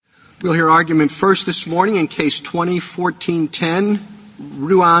We'll hear argument first this morning in Case 20-1410,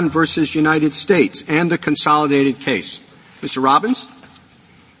 Ruan versus United States, and the consolidated case. Mr. Robbins?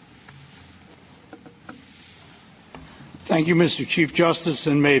 Thank you, Mr. Chief Justice,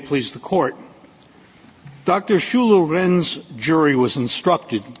 and may it please the Court. Dr. Shulu Ren's jury was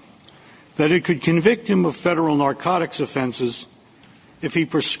instructed that it could convict him of federal narcotics offenses if he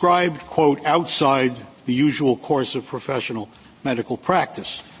prescribed, quote, outside the usual course of professional medical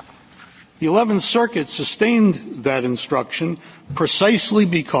practice. The 11th Circuit sustained that instruction precisely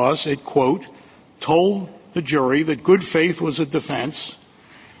because it, quote, told the jury that good faith was a defense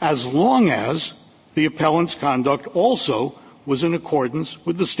as long as the appellant's conduct also was in accordance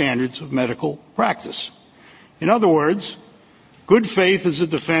with the standards of medical practice. In other words, good faith is a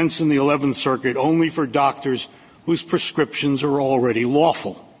defense in the 11th Circuit only for doctors whose prescriptions are already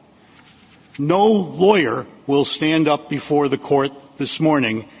lawful. No lawyer will stand up before the Court this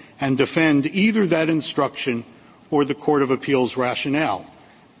morning and defend either that instruction or the Court of Appeals rationale.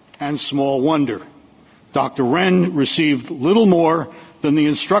 And small wonder. Dr. Ren received little more than the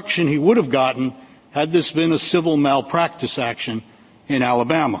instruction he would have gotten had this been a civil malpractice action in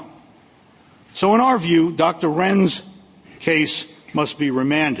Alabama. So in our view, Dr. Ren's case must be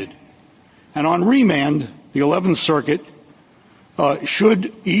remanded. And on remand, the 11th Circuit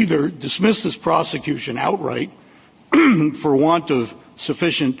should either dismiss this prosecution outright for want of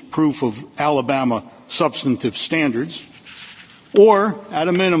sufficient proof of Alabama substantive standards, or, at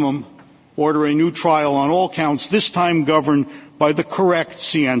a minimum, order a new trial on all counts, this time governed by the correct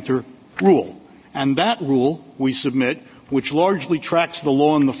scienter rule. And that rule, we submit, which largely tracks the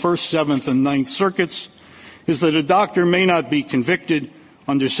law in the First, Seventh, and Ninth Circuits, is that a doctor may not be convicted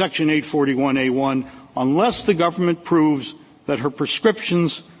under Section 841A1 unless the government proves that her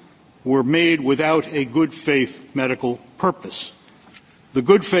prescriptions were made without a good faith medical purpose. The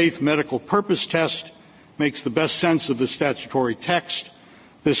good faith medical purpose test makes the best sense of the statutory text,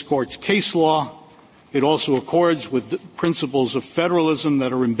 this Court's case law. It also accords with the principles of federalism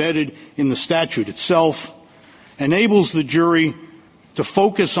that are embedded in the statute itself, enables the jury to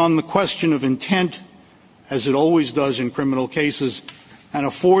focus on the question of intent, as it always does in criminal cases, and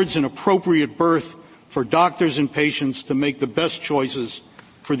affords an appropriate berth for doctors and patients to make the best choices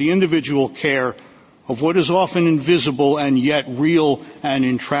for the individual care of what is often invisible and yet real and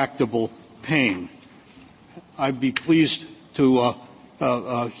intractable pain. I'd be pleased to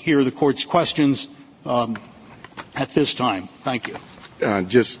hear the Court's questions at this time. Thank you.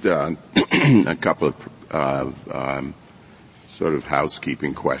 Just a couple of sort of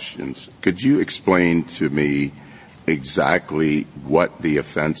housekeeping questions. Could you explain to me exactly what the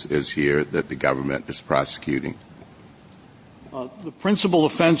offense is here that the government is prosecuting? The principal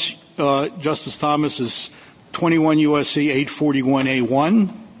offense, Justice Thomas, is 21 U.S.C.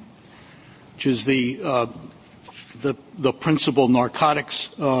 841A1, which is the principal narcotics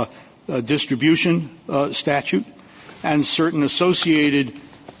distribution statute, and certain associated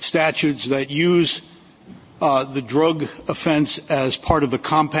statutes that use the drug offense as part of the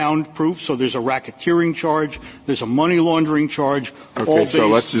compound proof. So there's a racketeering charge, there's a money laundering charge. Okay, so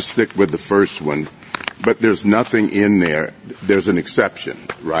let's just stick with the first one. But there's nothing in there. There's an exception,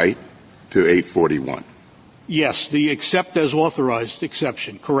 right, to 841? Yes, the except as authorized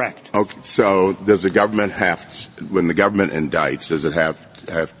exception, correct. Okay, so does the government when the government indicts, does it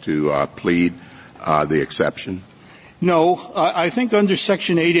have to plead the exception? No, I think under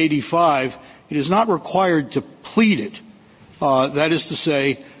Section 885, it is not required to plead it. That is to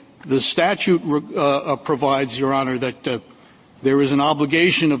say, the statute provides, Your Honor, that there is an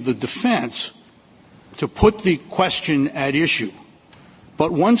obligation of the defense to put the question at issue.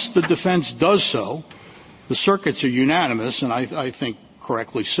 But once the defense does so, the circuits are unanimous, and I think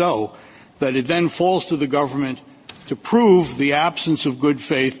correctly so, that it then falls to the government to prove the absence of good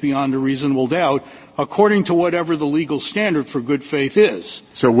faith beyond a reasonable doubt, according to whatever the legal standard for good faith is.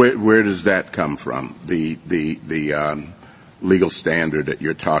 So where does that come from? The legal standard that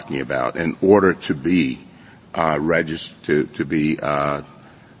you're talking about, in order to be registered to be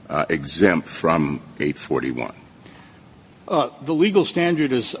exempt from 841? The legal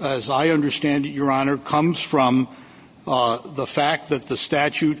standard, as I understand it, Your Honor, comes from the fact that the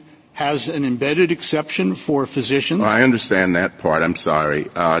statute has an embedded exception for physicians. Well, I understand that part. I'm sorry.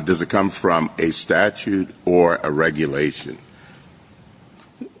 Does it come from a statute or a regulation?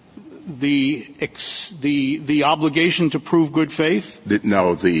 The obligation to prove good faith?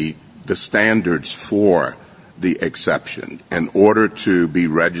 No, the standards for the exception in order to be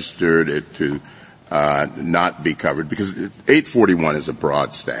registered, to not be covered, because 841 is a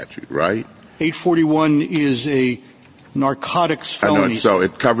broad statute, right? 841 is a narcotics I know, felonies. so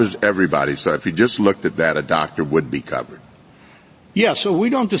it covers everybody. So if you just looked at that, a doctor would be covered. Yeah, so we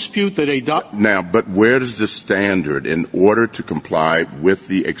don't dispute that a doctor... Now, but where does the standard, in order to comply with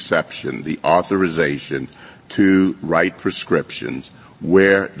the exception, the authorization to write prescriptions,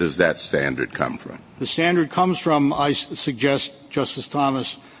 where does that standard come from? The standard comes from, I suggest, Justice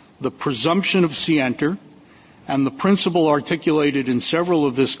Thomas, the presumption of scienter and the principle articulated in several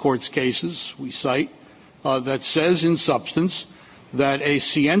of this Court's cases we cite that says in substance that a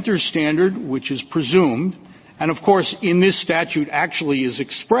scienter standard, which is presumed, and of course in this statute actually is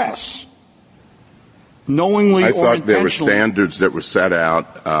express, knowingly or intentionally. I thought there were standards that were set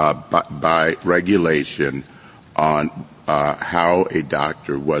out by regulation on how a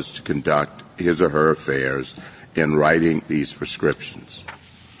doctor was to conduct his or her affairs in writing these prescriptions.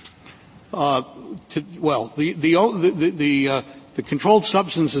 The Controlled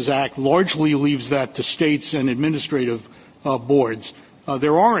Substances Act largely leaves that to states and administrative boards.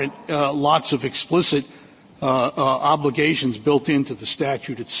 There aren't lots of explicit obligations built into the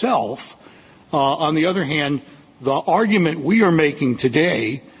statute itself. On the other hand, the argument we are making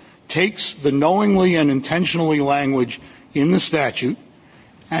today takes the knowingly and intentionally language in the statute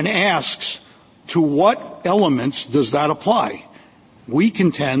and asks, to what elements does that apply? We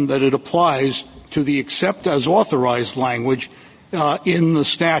contend that it applies to the except as authorized language in the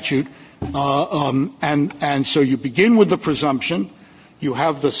statute, and so you begin with the presumption. You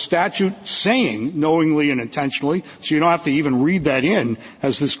have the statute saying knowingly and intentionally, so you don't have to even read that in,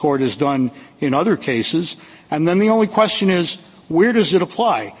 as this Court has done in other cases. And then the only question is, where does it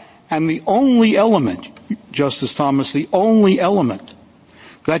apply? And the only element, Justice Thomas, the only element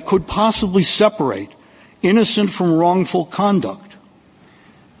that could possibly separate innocent from wrongful conduct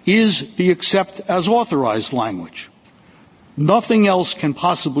is the except as authorized language. Nothing else can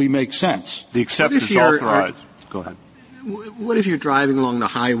possibly make sense. The except is authorized. Go ahead. What if you're driving along the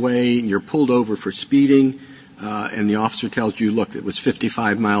highway, you're pulled over for speeding, and the officer tells you, look, it was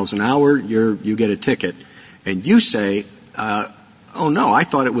 55 miles an hour, you get a ticket, and you say, oh no, I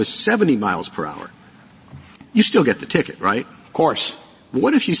thought it was 70 miles per hour. You still get the ticket, right? Of course.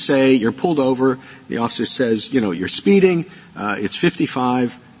 What if you say you're pulled over, the officer says, you're speeding, it's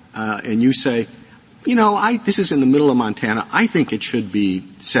 55, and you say, this is in the middle of Montana, I think it should be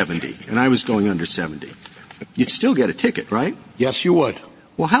 70, and I was going under 70. You'd still get a ticket, right? Yes, you would.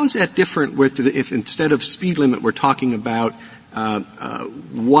 Well, how is that different if instead of speed limit we're talking about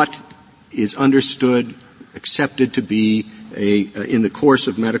what is understood, accepted to be in the course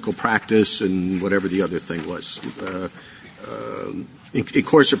of medical practice and whatever the other thing was, in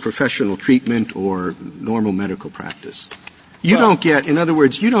course of professional treatment or normal medical practice? You don't get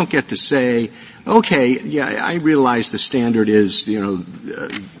to say, okay, yeah, I realize the standard is,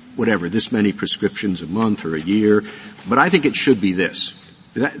 whatever, this many prescriptions a month or a year, but I think it should be this.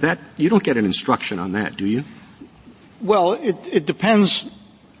 That you don't get an instruction on that, do you? Well, it depends.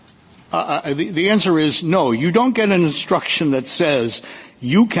 The answer is no. You don't get an instruction that says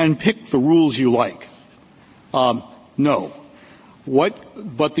you can pick the rules you like. No.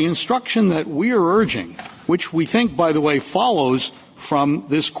 But the instruction that we are urging, which we think, by the way, follows from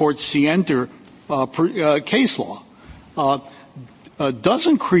this Court's scienter case law,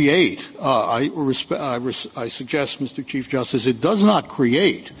 doesn't create, I suggest, Mr. Chief Justice, it does not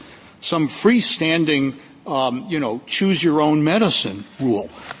create some freestanding, choose your own medicine rule.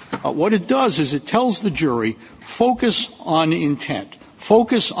 What it does is it tells the jury, focus on intent,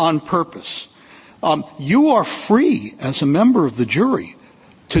 focus on purpose. You are free, as a member of the jury,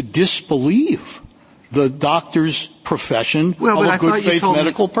 to disbelieve the doctor's profession of a good faith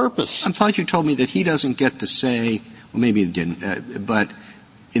medical purpose. I thought you told me that he doesn't get to say, well, maybe he didn't, but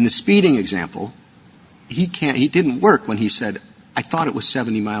in the speeding example, he didn't work when he said, I thought it was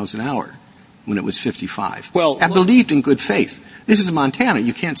 70 miles an hour when it was 55. Well, I believed in good faith. This is Montana.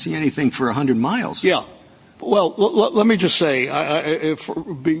 You can't see anything for 100 miles. Yeah. Well, let me just say, I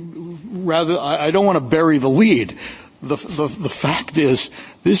don't want to bury the lead. The fact is,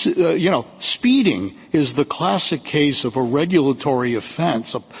 this, speeding is the classic case of a regulatory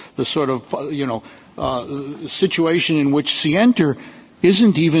offense, the sort of, situation in which scienter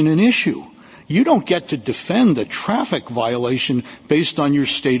isn't even an issue. You don't get to defend a traffic violation based on your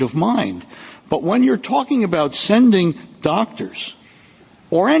state of mind. But when you're talking about sending doctors,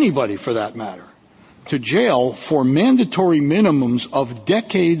 or anybody for that matter, to jail for mandatory minimums of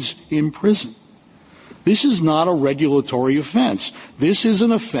decades in prison, this is not a regulatory offense. This is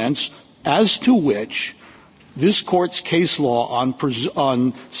an offense as to which this Court's case law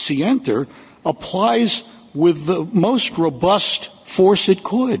on scienter applies with the most robust force it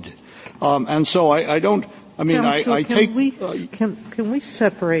could. And so I don't I mean, Can we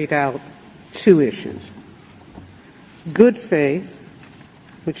separate out two issues? Good faith,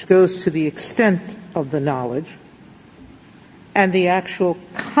 which goes to the extent of the knowledge, and the actual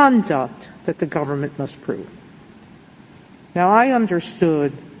conduct that the government must prove. Now, I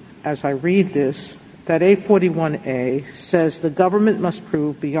understood, as I read this, that A41A says the government must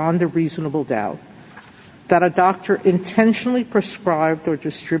prove beyond a reasonable doubt that a doctor intentionally prescribed or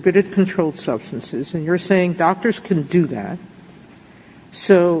distributed controlled substances, and you're saying doctors can do that.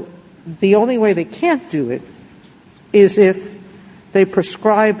 So the only way they can't do it is if they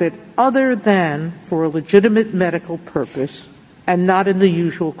prescribe it other than for a legitimate medical purpose and not in the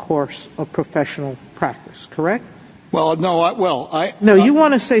usual course of professional practice, correct? Well, no, No, you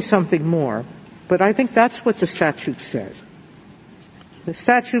want to say something more, but I think that's what the statute says. The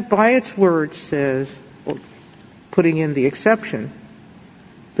statute, by its words, says, putting in the exception,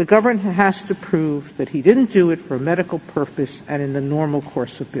 the government has to prove that he didn't do it for a medical purpose and in the normal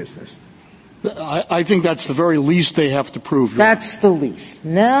course of business. I think that's the very least they have to prove. That's the least.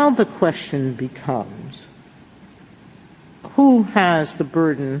 Now the question becomes, who has the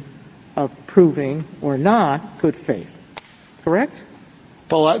burden of proving or not good faith? Correct?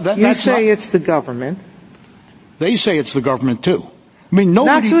 Well, you say it's the government. They say it's the government too. I mean,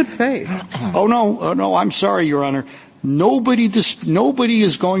 nobody. Not good faith. Oh no, I'm sorry, Your Honor. Nobody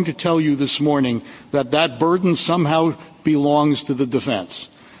is going to tell you this morning that burden somehow belongs to the defense.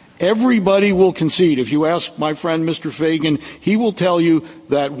 Everybody will concede. If you ask my friend Mr. Fagan, he will tell you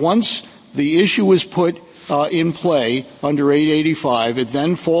that once the issue is put in play under 885, it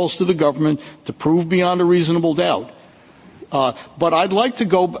then falls to the government to prove beyond a reasonable doubt. But I'd like to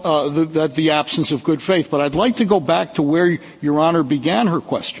go that the absence of good faith. But I'd like to go back to where Your Honor began her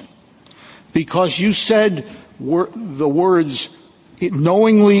question, because you said the words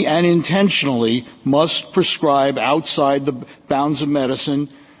knowingly and intentionally must prescribe outside the bounds of medicine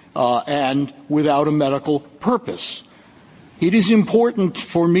and without a medical purpose. It is important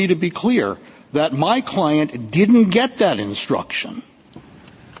for me to be clear that my client didn't get that instruction.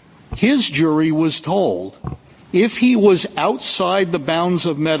 His jury was told, if he was outside the bounds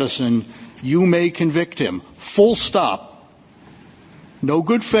of medicine, you may convict him. Full stop. No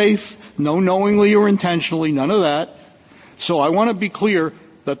good faith, no knowingly or intentionally, none of that. So I want to be clear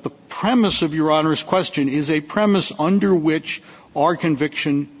that the premise of Your Honor's question is a premise under which our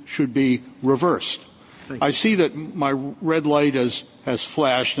conviction should be reversed. I see that my red light has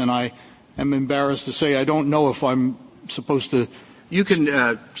flashed, and I am embarrassed to say I don't know if I'm supposed to. You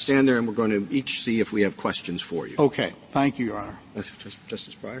can stand there, and we're going to each see if we have questions for you. Okay. Thank you, Your Honor.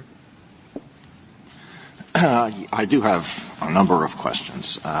 Justice Breyer? I do have a number of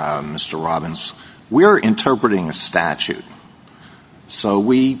questions, Mr. Robbins. We're interpreting a statute, so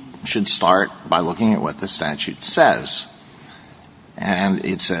we should start by looking at what the statute says. And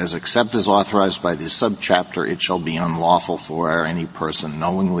it says, except as authorized by this subchapter, it shall be unlawful for any person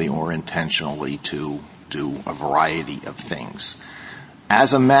knowingly or intentionally to do a variety of things.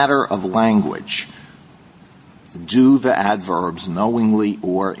 As a matter of language, do the adverbs knowingly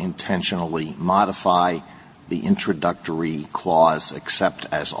or intentionally modify the introductory clause except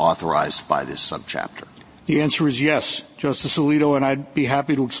as authorized by this subchapter? The answer is yes, Justice Alito, and I'd be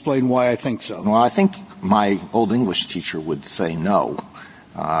happy to explain why I think so. Well, I think my old English teacher would say no.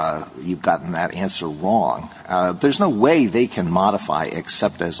 You've gotten that answer wrong. There's no way they can modify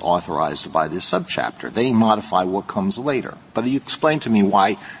except as authorized by this subchapter. They modify what comes later. But you explain to me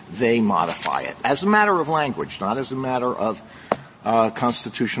why they modify it as a matter of language, not as a matter of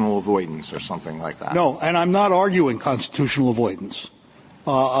constitutional avoidance or something like that. No, and I'm not arguing constitutional avoidance.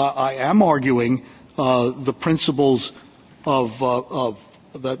 I am arguing the principles of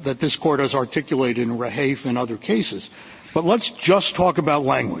that this Court has articulated in Rahafe and other cases. But let's just talk about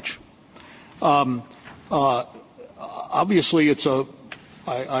language. Obviously,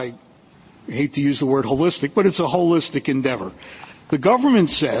 I hate to use the word holistic, but it's a holistic endeavor. The government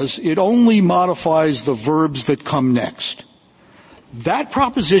says it only modifies the verbs that come next. That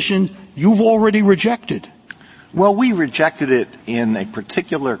proposition you've already rejected. Well, we rejected it in a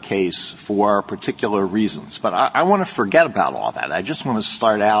particular case for particular reasons. But I want to forget about all that. I just want to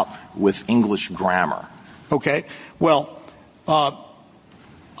start out with English grammar. Okay. Well,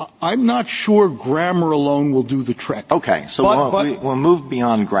 I'm not sure grammar alone will do the trick. Okay. So we'll move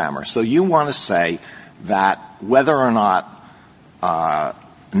beyond grammar. So you want to say that whether or not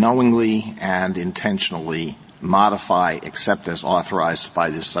knowingly and intentionally modify except as authorized by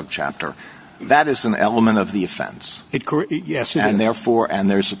this subchapter, that is an element of the offense. Yes, it and is. Therefore, and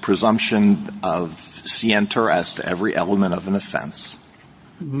there's a presumption of scienter as to every element of an offense.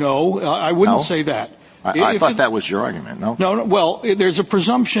 No, I wouldn't say that. I thought that was your argument, no? No, well, there's a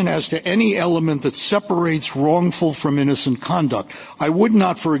presumption as to any element that separates wrongful from innocent conduct. I would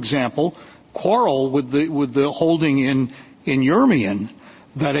not, for example, quarrel with the holding in Yermian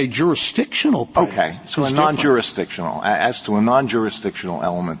that a jurisdictional predicate Okay, so non-jurisdictional. As to a non-jurisdictional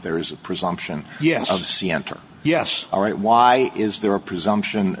element, there is a presumption of scienter. Yes. All right, why is there a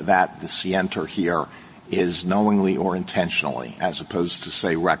presumption that the scienter here is knowingly or intentionally, as opposed to,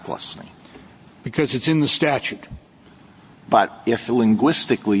 say, recklessly? Because it's in the statute. But if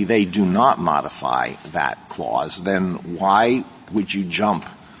linguistically they do not modify that clause, then why would you jump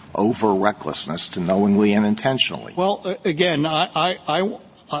over recklessness to knowingly and intentionally? Well, again,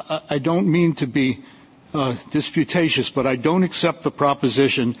 I don't mean to be disputatious, but I don't accept the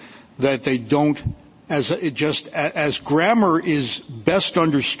proposition that they don't, as grammar is best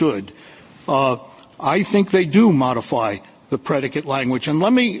understood, I think they do modify the predicate language. And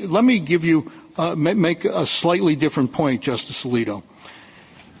let me give you make a slightly different point, Justice Alito.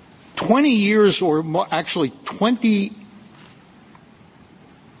 20 years, or more, actually 20,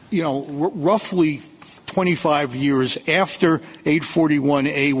 roughly 25 years after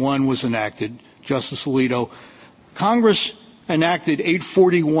 841A1 was enacted, Justice Alito, Congress enacted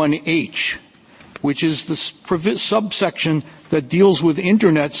 841H, which is the subsection that deals with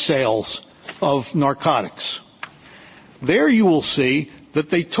Internet sales of narcotics. There you will see that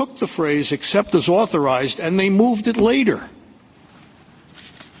they took the phrase except as authorized and they moved it later,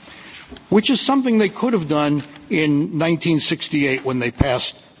 which is something they could have done in 1968 when they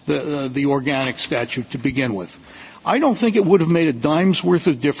passed the organic statute to begin with. I don't think it would have made a dime's worth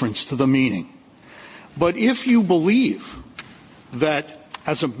of difference to the meaning. But if you believe that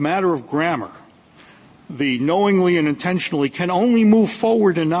as a matter of grammar, the knowingly and intentionally can only move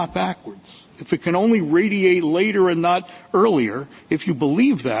forward and not backwards, if it can only radiate later and not earlier, if you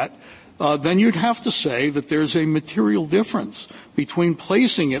believe that, then you'd have to say that there's a material difference between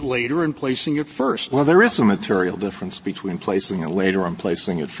placing it later and placing it first. Well, there is a material difference between placing it later and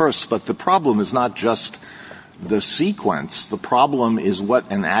placing it first, but the problem is not just the sequence. The problem is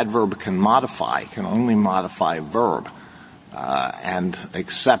what an adverb can modify, can only modify a verb, and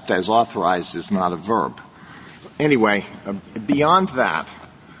except as authorized is not a verb. Anyway, beyond that,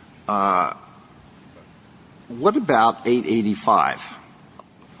 what about 885?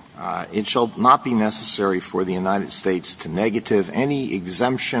 It shall not be necessary for the United States to negative any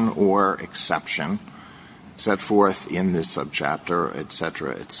exemption or exception set forth in this subchapter, et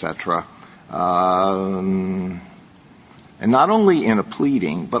cetera, et cetera. And not only in a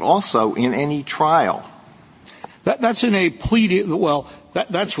pleading, but also in any trial. That's in a pleading, well,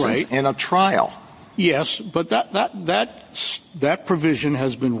 that's right. In a trial. Yes, but that provision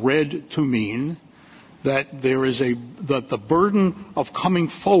has been read to mean that there is that the burden of coming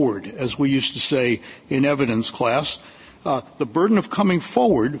forward, as we used to say in evidence class, the burden of coming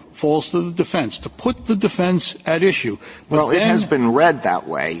forward falls to the defense, to put the defense at issue. But well, it has been read that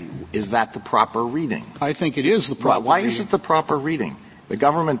way. Is that the proper reading? I think it is the proper reading. Why is it the proper reading? The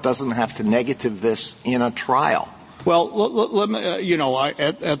government doesn't have to negative this in a trial. Well, let me,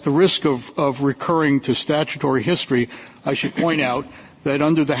 at the risk of recurring to statutory history, I should point out that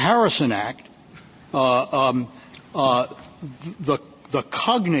under the Harrison Act, the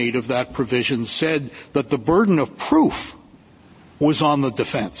cognate of that provision said that the burden of proof was on the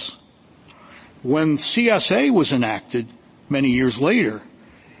defense. When CSA was enacted many years later,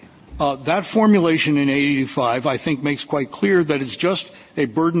 that formulation in 885, I think, makes quite clear that it's just a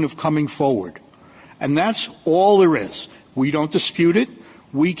burden of coming forward. And that's all there is. We don't dispute it.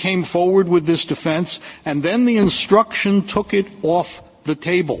 We came forward with this defense, and then the instruction took it off the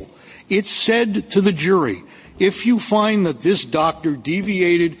table. It said to the jury, if you find that this doctor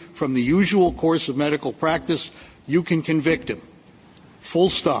deviated from the usual course of medical practice, you can convict him. Full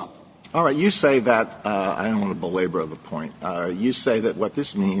stop. All right, you say that, I don't want to belabor the point, you say that what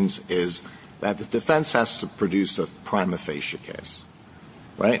this means is that the defense has to produce a prima facie case,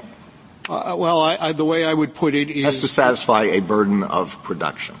 right? The way I would put it is... has to satisfy a burden of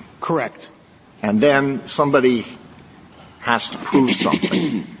production. Correct. And then somebody has to prove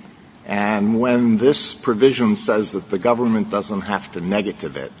something. And when this provision says that the government doesn't have to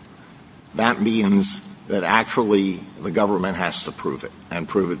negative it, that means that actually the government has to prove it, and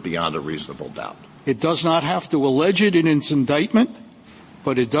prove it beyond a reasonable doubt. It does not have to allege it in its indictment,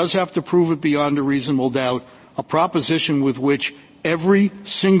 but it does have to prove it beyond a reasonable doubt, a proposition with which every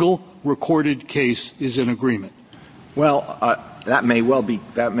single recorded case is in agreement. Well, that may well be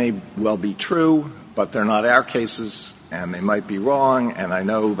true, but they're not our cases, and they might be wrong, and I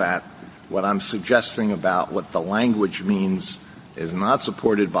know that what I'm suggesting about what the language means is not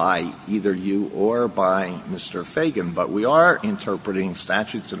supported by either you or by Mr. Fagan, but we are interpreting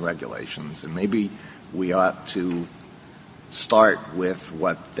statutes and regulations, and maybe we ought to start with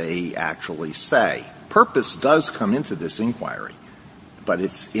what they actually say. Purpose does come into this inquiry, but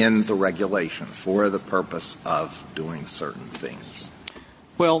it's in the regulation for the purpose of doing certain things.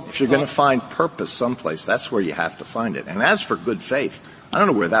 Well, if you're going to find purpose someplace, that's where you have to find it. And as for good faith, I don't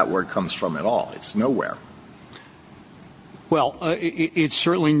know where that word comes from at all. It's nowhere. Well, it's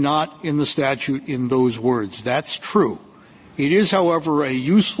certainly not in the statute in those words. That's true. It is, however, a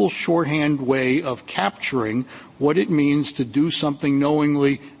useful shorthand way of capturing what it means to do something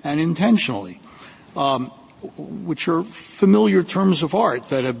knowingly and intentionally, which are familiar terms of art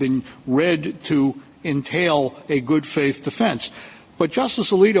that have been read to entail a good faith defense. But,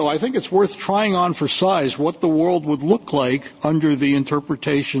 Justice Alito, I think it's worth trying on for size what the world would look like under the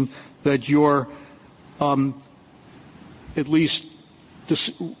interpretation that you're at least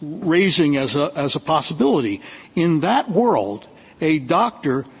raising as a possibility. In that world, a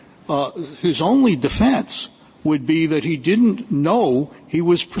doctor whose only defense would be that he didn't know he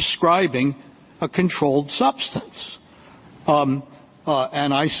was prescribing a controlled substance. And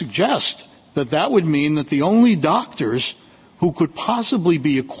I suggest that would mean that the only doctors who could possibly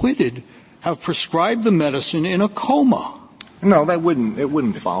be acquitted have prescribed the medicine in a coma. No, it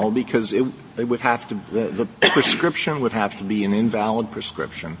wouldn't follow, because it would have to, the prescription would have to be an invalid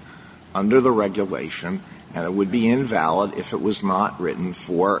prescription under the regulation, and it would be invalid if it was not written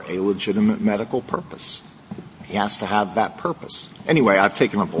for a legitimate medical purpose. He has to have that purpose. Anyway, I've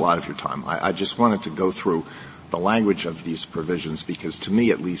taken up a lot of your time. I just wanted to go through the language of these provisions, because to me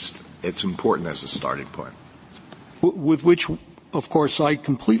at least it's important as a starting point. With which, of course, I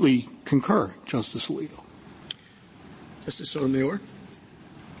completely concur, Justice Alito. Justice Sotomayor?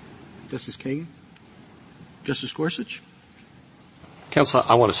 Justice Kagan? Justice Gorsuch? Counsel,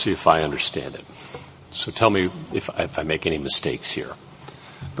 I want to see if I understand it. So tell me if I make any mistakes here.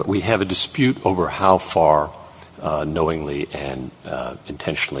 But we have a dispute over how far knowingly and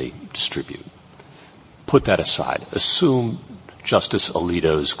intentionally distribute. Put that aside. Assume Justice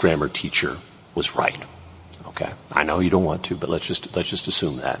Alito's grammar teacher was right. Okay? I know you don't want to, but let's just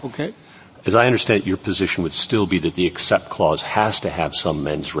assume that. Okay. As I understand it, your position would still be that the except clause has to have some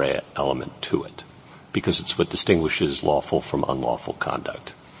mens rea element to it, because it's what distinguishes lawful from unlawful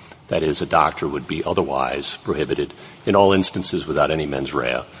conduct. That is, a doctor would be otherwise prohibited in all instances without any mens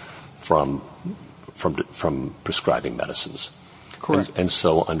rea from prescribing medicines. Correct. And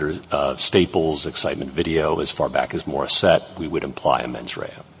so under Staples' excitement video, as far back as Morissette, we would imply a mens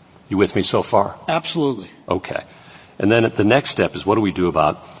rea. You with me so far? Absolutely. Okay. And then the next step is, what do we do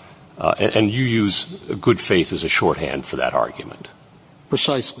about and you use good faith as a shorthand for that argument.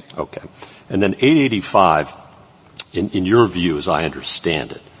 Precisely. Okay. And then 885, in your view, as I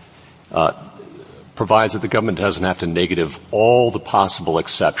understand it, provides that the government doesn't have to negative all the possible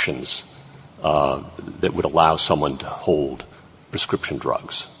exceptions that would allow someone to hold prescription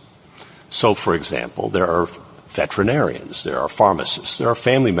drugs. So, for example, there are veterinarians, there are pharmacists, there are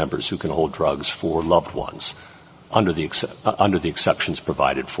family members who can hold drugs for loved ones under the exceptions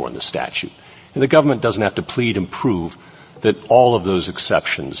provided for in the statute. And the government doesn't have to plead and prove that all of those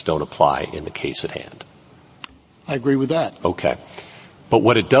exceptions don't apply in the case at hand. I agree with that. Okay. But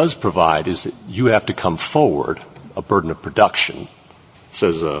what it does provide is that you have to come forward, a burden of production. It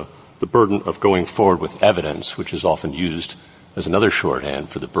says the burden of going forward with evidence, which is often used as another shorthand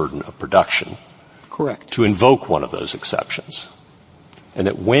for the burden of production. Correct. To invoke one of those exceptions. And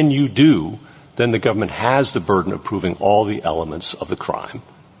that when you do, then the government has the burden of proving all the elements of the crime,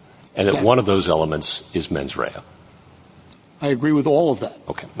 and that one of those elements is mens rea. I agree with all of that.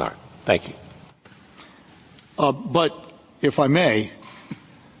 Okay. All right. Thank you. But if I may,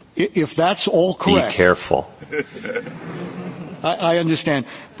 if that's all correct. Be careful. I understand,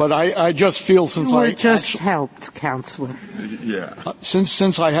 but I just feel since you were just helped, Counselor. Yeah.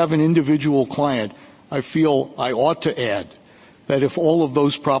 Since I have an individual client, I feel I ought to add that if all of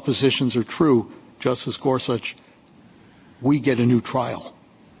those propositions are true, Justice Gorsuch, we get a new trial.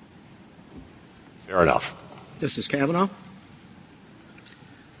 Fair enough. Justice Kavanaugh?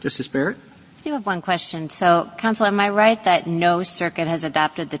 Justice Barrett? I do have one question. So, Counsel, am I right that no circuit has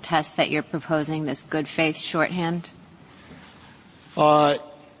adopted the test that you're proposing, this good faith shorthand? As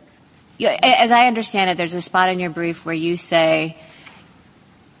I understand it, there's a spot in your brief where you say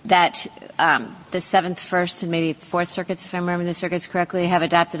that the 7th, 1st, and maybe 4th circuits, if I remember the circuits correctly, have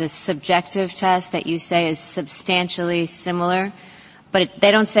adopted a subjective test that you say is substantially similar. But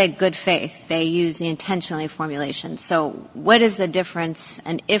they don't say good faith. They use the intentionally formulation. So what is the difference?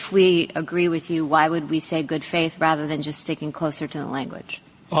 And if we agree with you, why would we say good faith rather than just sticking closer to the language?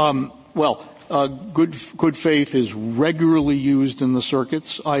 Good faith is regularly used in the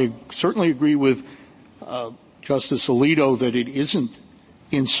circuits. I certainly agree with Justice Alito that it isn't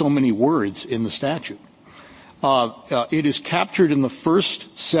in so many words in the statute. It is captured in the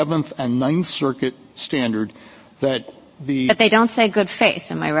First, Seventh, and Ninth Circuit standard that But they don't say good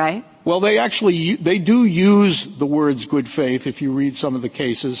faith, am I right? Well, they do use the words good faith if you read some of the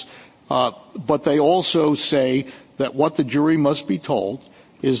cases, but they also say that what the jury must be told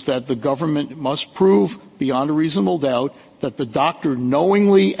is that the government must prove beyond a reasonable doubt that the doctor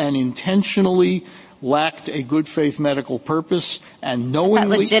knowingly and intentionally lacked a good faith medical purpose and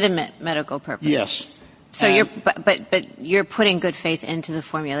knowingly. A legitimate medical purpose. Yes. So but you're putting good faith into the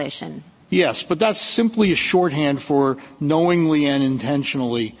formulation. Yes, but that's simply a shorthand for knowingly and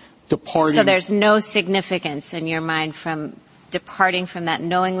intentionally departing. So there's no significance in your mind from departing from that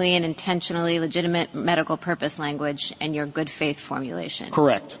knowingly and intentionally legitimate medical purpose language and your good faith formulation.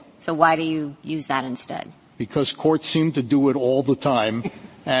 Correct. So why do you use that instead? Because courts seem to do it all the time,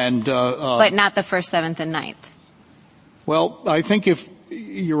 and but not the First, Seventh, and Ninth. Well, I think if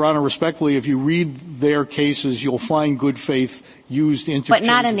Your Honor, respectfully, if you read their cases, you'll find good faith used interchangeably.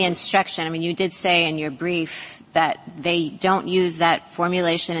 But not in the instruction. I mean, you did say in your brief that they don't use that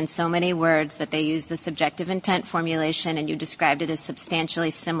formulation in so many words, that they use the subjective intent formulation, and you described it as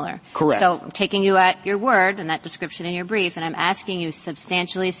substantially similar. Correct. So I'm taking you at your word and that description in your brief, and I'm asking you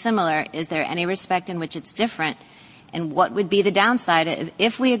substantially similar. Is there any respect in which it's different? And what would be the downside,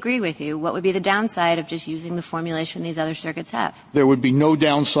 if we agree with you, what would be the downside of just using the formulation these other circuits have? There would be no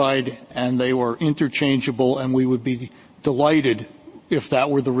downside, and they were interchangeable, and we would be delighted if that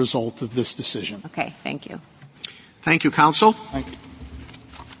were the result of this decision. Okay, thank you. Thank you, counsel. Thank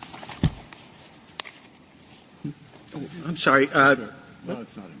you. I'm sorry. No,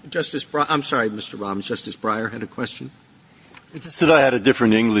 it's not. I'm sorry, Mr. Robbins. Justice Breyer had a question. It's just that I had a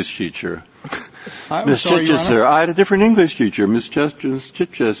different English teacher. Miss Chichester, I had a different English teacher, Miss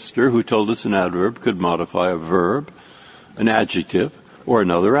Chichester, who told us an adverb could modify a verb, an adjective, or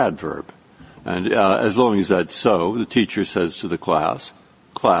another adverb. And as long as that's so, the teacher says to the class,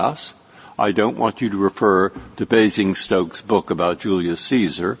 I don't want you to refer to Basingstoke's book about Julius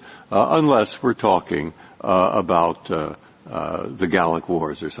Caesar unless we're talking about the Gallic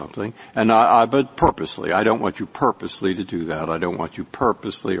Wars or something. And but purposely, I don't want you purposely to do that. I don't want you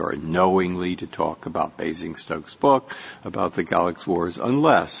purposely or knowingly to talk about Basingstoke's book about the Gallic Wars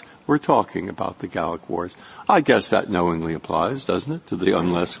unless we're talking about the Gallic Wars. I guess that knowingly applies, doesn't it, to the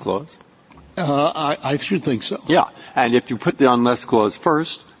unless clause? I should think so. Yeah. And if you put the unless clause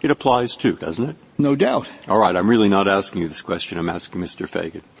first, it applies too, doesn't it? No doubt. All right. I'm really not asking you this question. I'm asking Mr.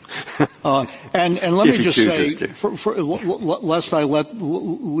 Fagan. And let me just say, lest I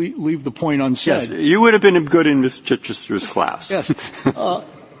leave the point unsaid. Yes, you would have been good in Miss Chichester's class. Yes.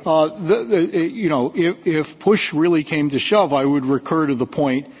 If push really came to shove, I would recur to the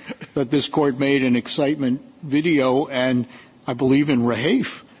point that this court made in Excitement video, and I believe in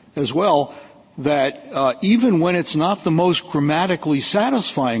Rahafe as well, that even when it's not the most grammatically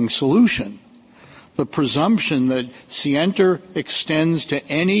satisfying solution, the presumption that scienter extends to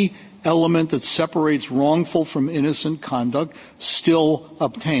any element that separates wrongful from innocent conduct still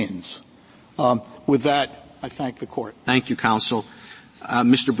obtains. With that, I thank the court. Thank you, counsel.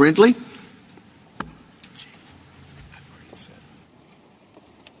 Mr. Brindley?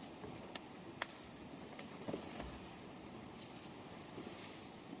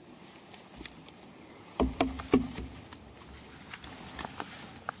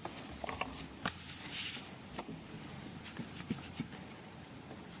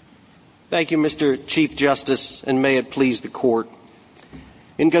 Thank you, Mr. Chief Justice, and may it please the Court.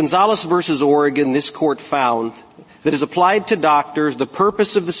 In Gonzales v. Oregon, this Court found that as applied to doctors, the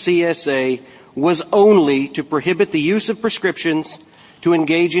purpose of the CSA was only to prohibit the use of prescriptions to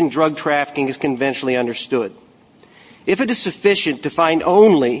engage in drug trafficking as conventionally understood. If it is sufficient to find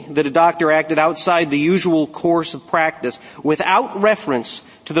only that a doctor acted outside the usual course of practice without reference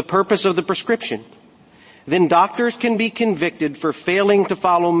to the purpose of the prescription, then doctors can be convicted for failing to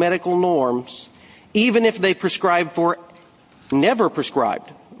follow medical norms, even if they never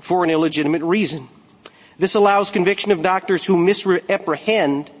prescribed for an illegitimate reason. This allows conviction of doctors who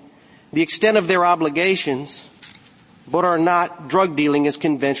misapprehend the extent of their obligations, but are not drug dealing as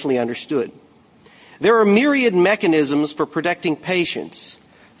conventionally understood. There are myriad mechanisms for protecting patients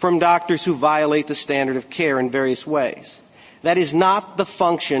from doctors who violate the standard of care in various ways. That is not the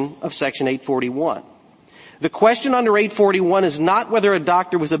function of Section 841. The question under 841 is not whether a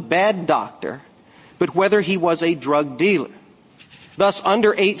doctor was a bad doctor, but whether he was a drug dealer. Thus,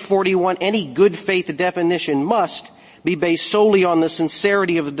 under 841, any good faith definition must be based solely on the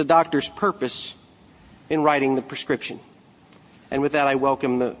sincerity of the doctor's purpose in writing the prescription. And with that, I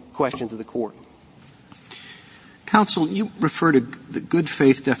welcome the questions of the Court. Counsel, you refer to the good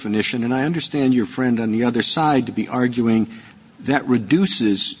faith definition, and I understand your friend on the other side to be arguing that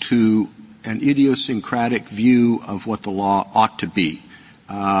reduces to an idiosyncratic view of what the law ought to be.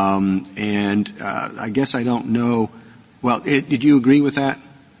 I guess I don't know. Well, did you agree with that?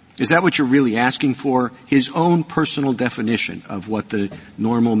 Is that what you're really asking for? His own personal definition of what the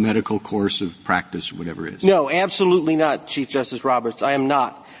normal medical course of practice or whatever is? No, absolutely not, Chief Justice Roberts. I am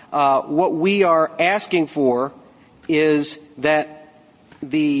not. What we are asking for is that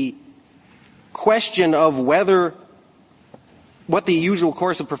the question of what the usual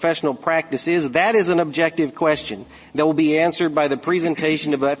course of professional practice is, that is an objective question that will be answered by the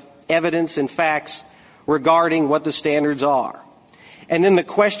presentation of evidence and facts regarding what the standards are. And then the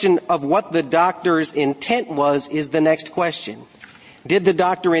question of what the doctor's intent was is the next question. Did the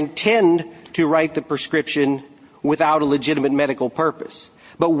doctor intend to write the prescription without a legitimate medical purpose?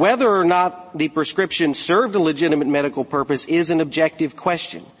 But whether or not the prescription served a legitimate medical purpose is an objective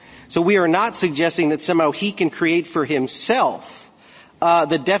question. So we are not suggesting that somehow he can create for himself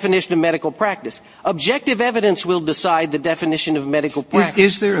the definition of medical practice. Objective evidence will decide the definition of medical practice.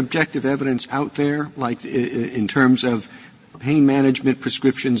 Is there objective evidence out there, like in terms of pain management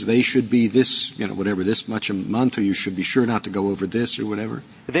prescriptions, they should be this, whatever, this much a month, or you should be sure not to go over this or whatever?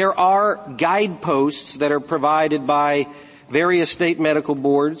 There are guideposts that are provided by various state medical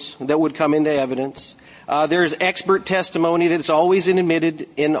boards that would come into evidence. There's expert testimony that's always admitted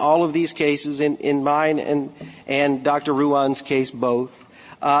in all of these cases, in mine and Dr. Ruan's case both.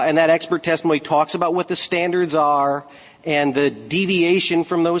 And that expert testimony talks about what the standards are and the deviation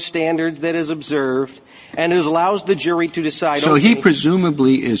from those standards that is observed, and it allows the jury to decide. So he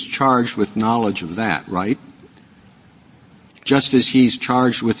presumably is charged with knowledge of that, right? Just as he's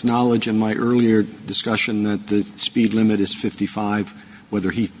charged with knowledge in my earlier discussion that the speed limit is 55, whether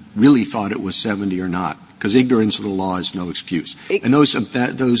he really thought it was 70 or not, because ignorance of the law is no excuse. And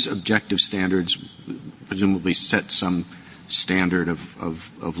those objective standards presumably set some standard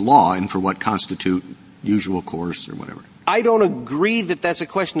of law and for what constitute usual course or whatever. I don't agree that that's a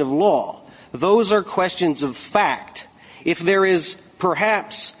question of law. Those are questions of fact. If there is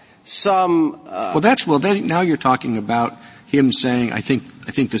perhaps some then now you're talking about him saying, I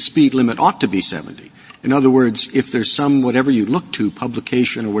think the speed limit ought to be 70. In other words, if there's some, whatever you look to,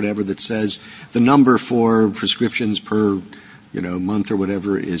 publication or whatever that says the number for prescriptions per, month or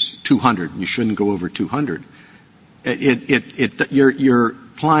whatever is 200, you shouldn't go over 200. Your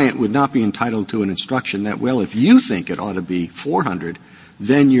client would not be entitled to an instruction that, well, if you think it ought to be 400,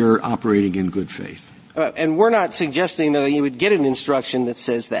 then you're operating in good faith. And we're not suggesting that you would get an instruction that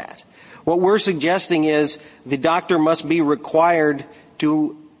says that. What we're suggesting is the government must be required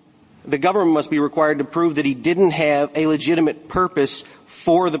to prove that he didn't have a legitimate purpose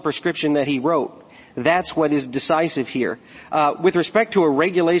for the prescription that he wrote. That's what is decisive here. With respect to a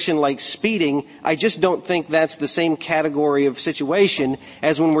regulation like speeding, I just don't think that's the same category of situation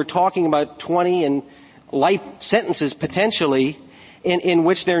as when we're talking about 20 and life sentences potentially in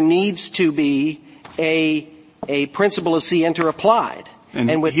which there needs to be a principle of scienter applied.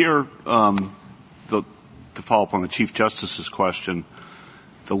 And here, to follow up on the Chief Justice's question,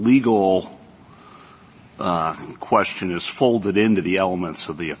 the legal question is folded into the elements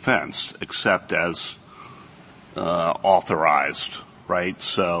of the offense, except as authorized, right?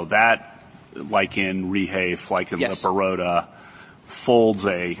 So that, like in Rehafe, like in Liparota, folds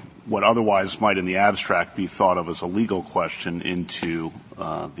what otherwise might in the abstract be thought of as a legal question into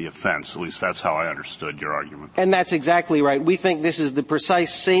the offense. At least that's how I understood your argument. And that's exactly right. We think this is the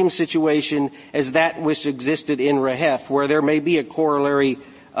precise same situation as that which existed in Rehafe, where there may be a corollary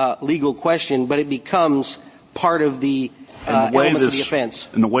legal question, but it becomes part of the elements of the offense.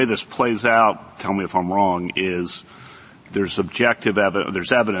 And the way this plays out, tell me if I'm wrong, is there's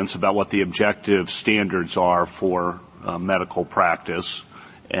evidence about what the objective standards are for medical practice,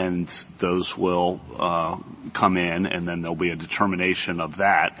 and those will come in, and then there'll be a determination of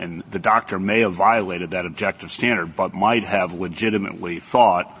that. And the doctor may have violated that objective standard, but might have legitimately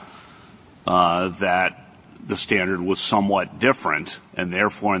thought that the standard was somewhat different, and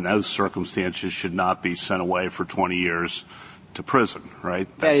therefore in those circumstances should not be sent away for 20 years to prison, right?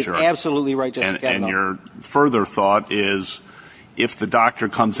 That is absolutely right, Justice Kavanaugh. And your further thought is, if the doctor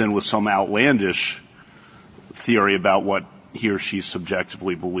comes in with some outlandish theory about what he or she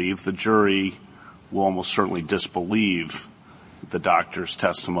subjectively believed, the jury will almost certainly disbelieve the doctor's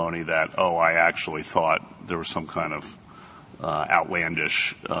testimony that, I actually thought there was some kind of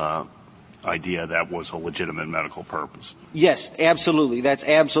outlandish idea that was a legitimate medical purpose. Yes, absolutely. That's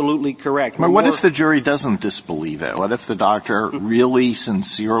absolutely correct. But what if the jury doesn't disbelieve it? What if the doctor really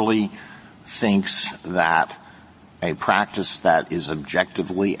sincerely thinks that a practice that is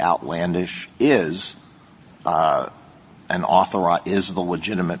objectively outlandish is the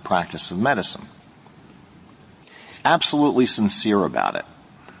legitimate practice of medicine? Absolutely sincere about it.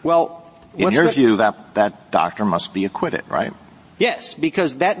 Well, in your view, that doctor must be acquitted, right? Yes,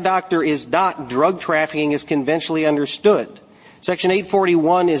 because that doctor is not drug trafficking as conventionally understood. Section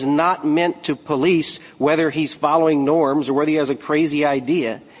 841 is not meant to police whether he's following norms or whether he has a crazy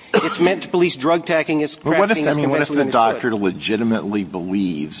idea. It's meant to police drug trafficking as conventionally understood. What if the doctor legitimately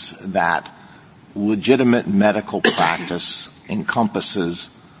believes that legitimate medical practice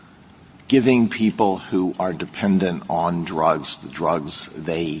encompasses giving people who are dependent on drugs the drugs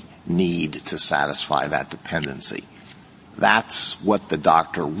they need to satisfy that dependency? That's what the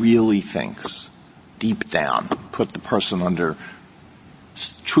doctor really thinks deep down. Put the person under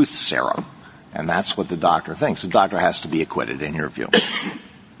truth serum. And that's what the doctor thinks. The doctor has to be acquitted, in your view.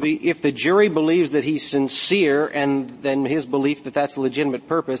 If the jury believes that he's sincere and then his belief that that's a legitimate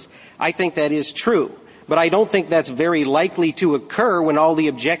purpose, I think that is true. But I don't think that's very likely to occur when all the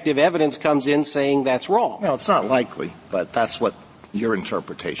objective evidence comes in saying that's wrong. No, it's not likely, but that's what your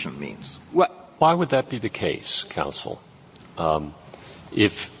interpretation means. Why would that be the case, counsel?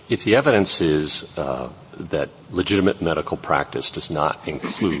 If the evidence is that legitimate medical practice does not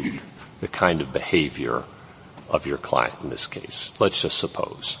include the kind of behavior of your client in this case, let's just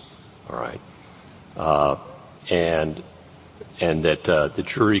suppose, all right, and that the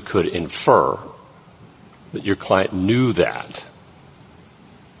jury could infer that your client knew that,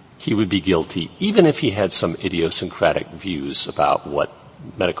 he would be guilty, even if he had some idiosyncratic views about what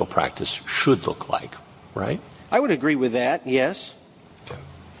medical practice should look like, right? I would agree with that, yes. Okay.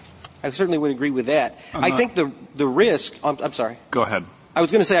 I certainly would agree with that. I think the risk, I'm sorry. Go ahead. I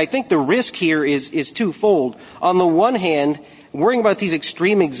was going to say, I think the risk here is twofold. On the one hand, worrying about these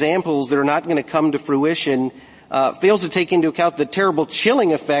extreme examples that are not going to come to fruition fails to take into account the terrible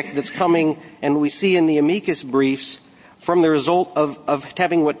chilling effect that's coming, and we see in the amicus briefs, from the result of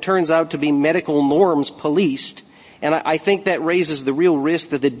having what turns out to be medical norms policed. And I think that raises the real risk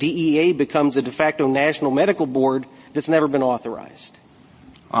that the DEA becomes a de facto national medical board that's never been authorized.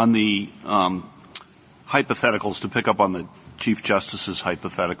 On the hypotheticals, to pick up on the Chief Justice's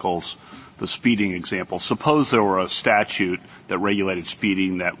hypotheticals, the speeding example, suppose there were a statute that regulated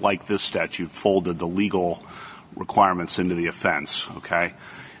speeding that, like this statute, folded the legal requirements into the offense, okay?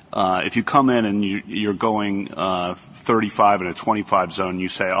 If you come in and you're going 35 in a 25 zone, you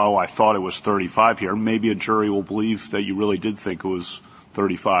say, I thought it was 35 here, maybe a jury will believe that you really did think it was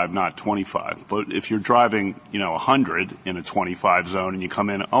 35, not 25. But if you're driving, 100 in a 25 zone and you come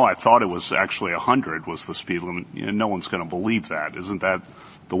in, I thought it was actually 100 was the speed limit, no one's going to believe that. Isn't that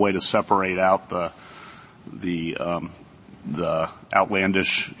the way to separate out the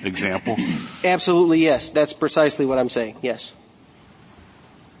outlandish example? Absolutely, yes. That's precisely what I'm saying, yes.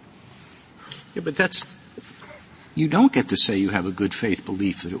 Yeah, but you don't get to say you have a good faith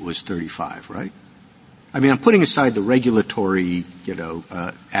belief that it was 35, right? I mean, I'm putting aside the regulatory,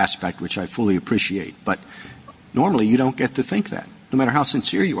 aspect, which I fully appreciate, but normally you don't get to think that. No matter how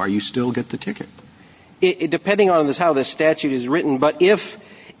sincere you are, you still get the ticket. Depending on how the statute is written, but if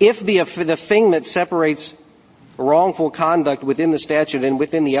the thing that separates wrongful conduct within the statute and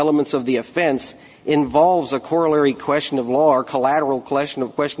within the elements of the offense involves a corollary question of law or collateral question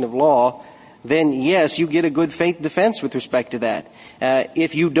of law, then yes, you get a good faith defense with respect to that.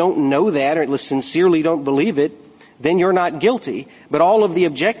 If you don't know that, or at least sincerely don't believe it, then you're not guilty. But all of the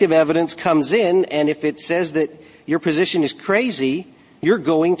objective evidence comes in, and if it says that your position is crazy, you're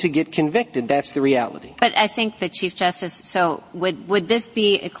going to get convicted. That's the reality. But I think the Chief Justice, so would this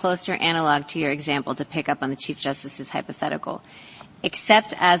be a closer analog to your example, to pick up on the Chief Justice's hypothetical?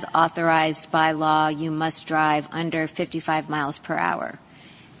 Except as authorized by law, you must drive under 55 miles per hour.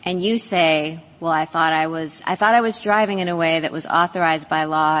 And you say, well, I thought I was driving in a way that was authorized by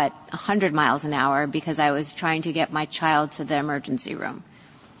law at 100 miles an hour because I was trying to get my child to the emergency room.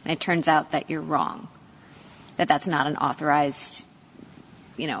 And it turns out that you're wrong. That's not an authorized,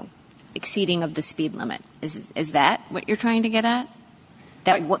 exceeding of the speed limit. Is that what you're trying to get at?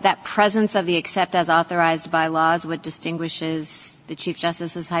 That presence of the except as authorized by law is what distinguishes the Chief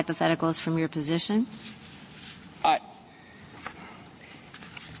Justice's hypotheticals from your position?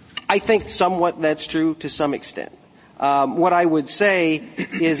 I think somewhat that's true to some extent. What I would say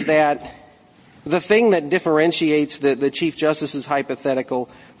is that The thing that differentiates the Chief Justice's hypothetical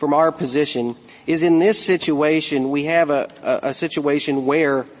from our position is in this situation we have a situation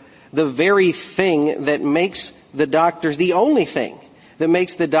where the very thing that makes the doctors, the only thing that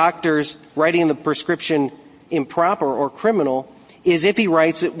makes the doctors writing the prescription improper or criminal is if he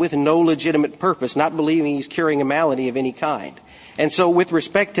writes it with no legitimate purpose, not believing he's curing a malady of any kind. And so with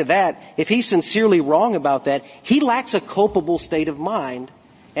respect to that, if he's sincerely wrong about that, he lacks a culpable state of mind,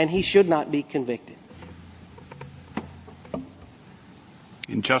 and he should not be convicted.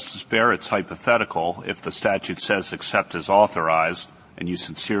 In Justice Barrett's hypothetical, if the statute says except as authorized, and you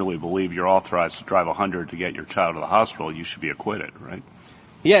sincerely believe you're authorized to drive 100 to get your child to the hospital, you should be acquitted, right?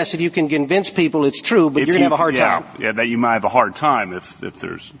 Yes, if you can convince people it's true, but you're going to have a hard time. Yeah, that you might have a hard time if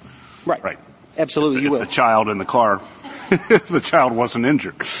there's... Right. Absolutely, you will. If the child in the car, if the child wasn't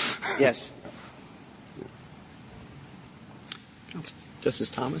injured. Yes. Justice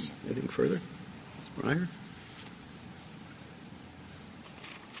Thomas, anything further? Ms. Breyer?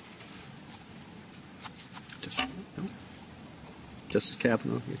 Justice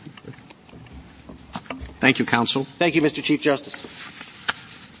Kavanaugh? Thank you, counsel. Thank you, Mr. Chief Justice.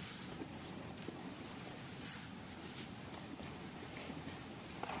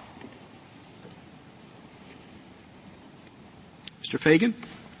 Mr. Fagan?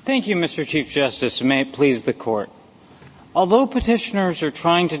 Thank you, Mr. Chief Justice, and may it please the Court. Although petitioners are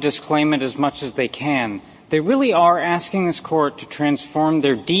trying to disclaim it as much as they can, they really are asking this Court to transform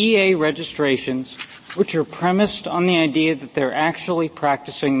their DEA registrations, which are premised on the idea that they're actually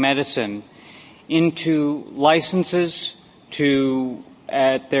practicing medicine, into licenses to,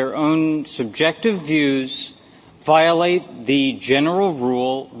 at their own subjective views, violate the general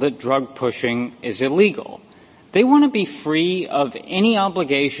rule that drug pushing is illegal. They want to be free of any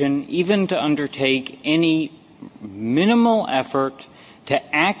obligation, even to undertake any minimal effort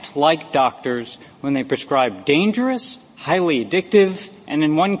to act like doctors when they prescribe dangerous, highly addictive, and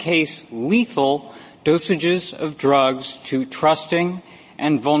in one case lethal dosages of drugs to trusting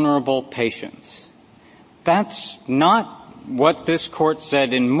and vulnerable patients. That's not what this Court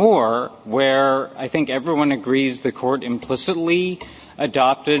said in Moore, where I think everyone agrees the Court implicitly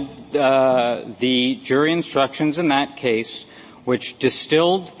adopted the jury instructions in that case, which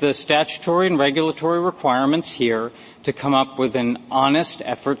distilled the statutory and regulatory requirements here to come up with an honest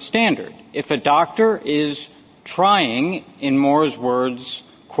effort standard. If a doctor is trying, in Moore's words,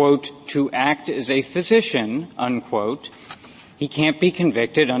 quote, to act as a physician, unquote, he can't be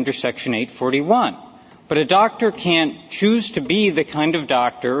convicted under Section 841. But a doctor can't choose to be the kind of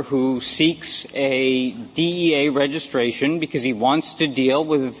doctor who seeks a DEA registration because he wants to deal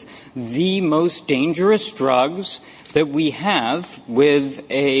with the most dangerous drugs that we have with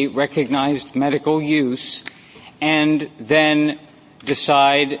a recognized medical use, and then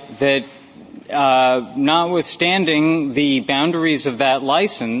decide that notwithstanding the boundaries of that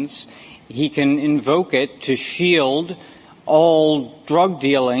license, he can invoke it to shield all drug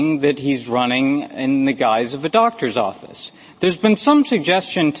dealing that he's running in the guise of a doctor's office. There's been some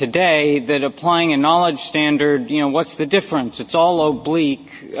suggestion today that applying a knowledge standard, what's the difference? It's all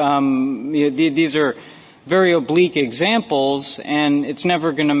oblique. These are very oblique examples, and it's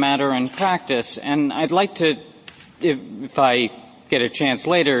never going to matter in practice. And I'd like to, if I get a chance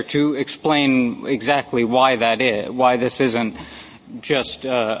later, to explain exactly why that is, why this isn't just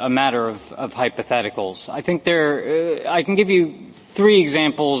a matter of hypotheticals. I think I can give you 3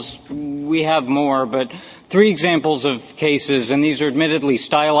 examples. We have more, but 3 examples of cases, and these are admittedly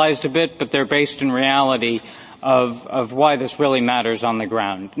stylized a bit, but they're based in reality of why this really matters on the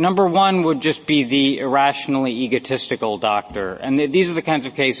ground. Number 1 would just be the irrationally egotistical doctor, and these are the kinds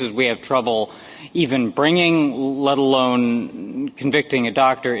of cases we have trouble even bringing, let alone convicting a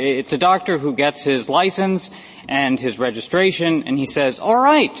doctor. It's a doctor who gets his license and his registration, and he says, all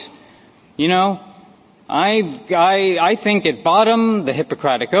right, I think at bottom, the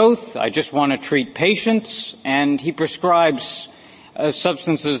Hippocratic Oath, I just want to treat patients, and he prescribes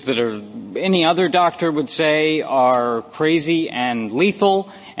substances that any other doctor would say are crazy and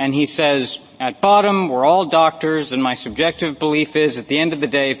lethal, and he says, at bottom, we're all doctors, and my subjective belief is, at the end of the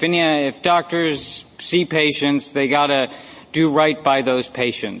day, if doctors see patients, they gotta do right by those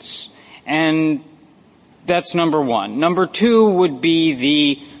patients. And that's number 1. Number 2 would be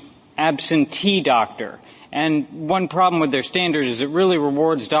the absentee doctor. And one problem with their standards is it really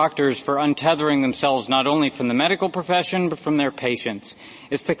rewards doctors for untethering themselves not only from the medical profession, but from their patients.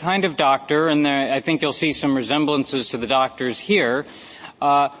 It's the kind of doctor, and I think you'll see some resemblances to the doctors here,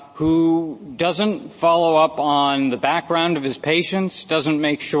 who doesn't follow up on the background of his patients, doesn't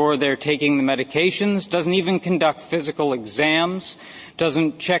make sure they're taking the medications, doesn't even conduct physical exams,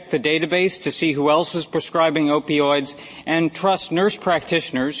 doesn't check the database to see who else is prescribing opioids, and trusts nurse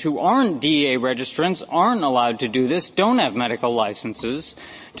practitioners who aren't DEA registrants, aren't allowed to do this, don't have medical licenses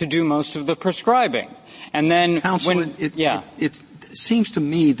to do most of the prescribing. And then Counsel, it seems to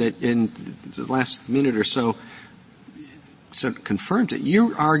me that in the last minute or so, sort of confirmed it.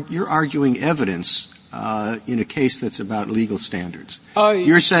 You're arguing evidence in a case that's about legal standards.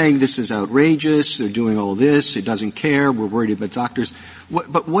 You're saying this is outrageous. They're doing all this. It doesn't care. We're worried about doctors.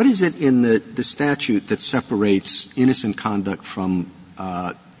 But what is it in the statute that separates innocent conduct from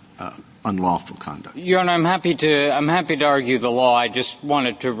unlawful conduct? Your Honor, I'm happy to argue the law. I just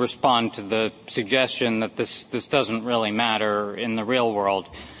wanted to respond to the suggestion that this doesn't really matter in the real world.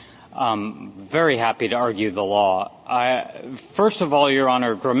 Very happy to argue the law. First of all, Your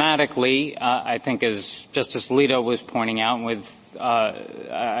Honor, grammatically, I think as Justice Alito was pointing out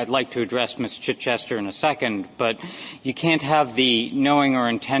I'd like to address Ms. Chichester in a second, but you can't have the knowing or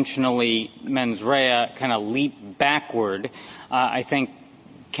intentionally mens rea kind of leap backward. I think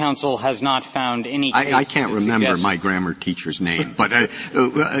counsel has not found any case I can't remember my grammar teacher's name, but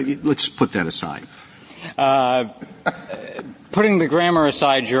let's put that aside. Putting the grammar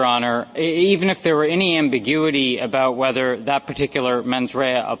aside, Your Honor, even if there were any ambiguity about whether that particular mens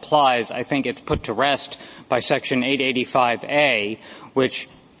rea applies, I think it's put to rest by Section 885A, which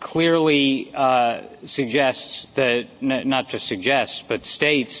clearly suggests that, not just suggests, but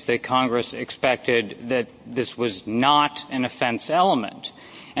states that Congress expected that this was not an offense element.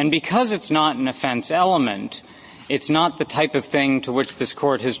 And because it's not an offense element, it's not the type of thing to which this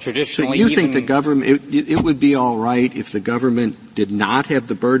Court has traditionally So you think the government, it would be all right if the government did not have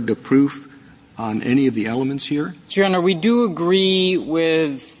the burden of proof on any of the elements here? Your Honor, we do agree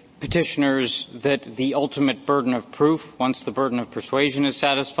with petitioners that the ultimate burden of proof, once the burden of persuasion is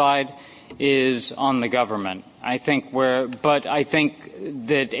satisfied, is on the government. I think but I think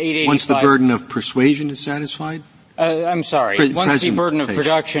that 885... Once the burden of persuasion is satisfied? I'm sorry. Once the burden of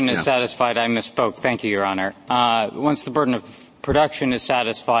production is satisfied, I misspoke. Thank you, Your Honor. Once the burden of production is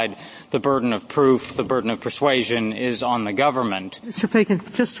satisfied, the burden of proof, the burden of persuasion is on the government. Mr. Fagan,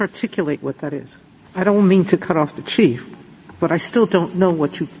 just articulate what that is. I don't mean to cut off the Chief, but I still don't know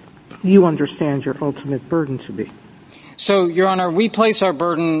what you understand your ultimate burden to be. So, Your Honor, we place our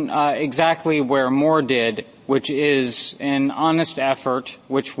burden exactly where Moore did, which is an honest effort,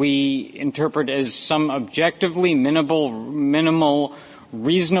 which we interpret as some objectively minimal,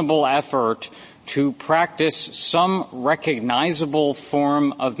 reasonable effort to practice some recognizable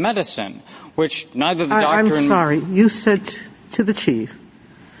form of medicine, which neither the doctor... I'm sorry. You said to the Chief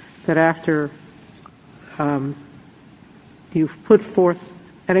that after you've put forth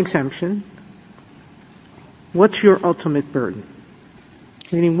an exemption, what's your ultimate burden?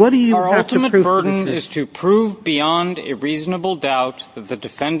 Meaning, what do you have to prove? Our ultimate burden is to prove beyond a reasonable doubt that the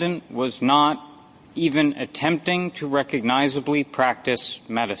defendant was not even attempting to recognizably practice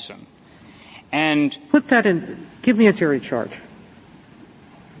medicine. And put that in. Give me a jury charge.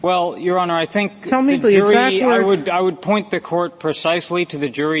 Well, Your Honor, I think tell me the exact words. I would point the Court precisely to the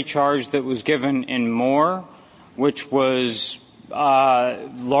jury charge that was given in Moore, which was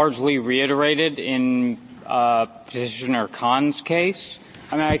largely reiterated in Petitioner Khan's case.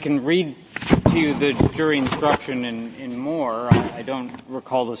 I mean, I can read to you the jury instruction in Moore. I don't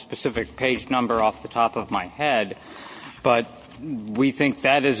recall the specific page number off the top of my head, but we think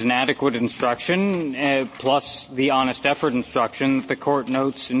that is an adequate instruction, plus the honest effort instruction that the Court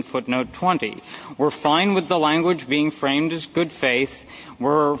notes in footnote 20. We're fine with the language being framed as good faith.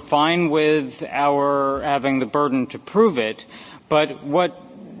 We're fine with our having the burden to prove it, but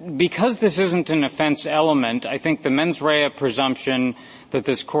because this isn't an offense element, I think the mens rea presumption that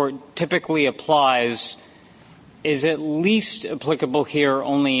this Court typically applies is at least applicable here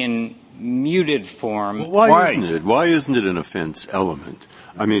only in muted form. Well, why isn't it an offense element?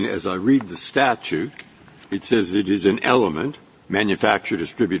 I mean, as I read the statute, it says it is an element, manufacture,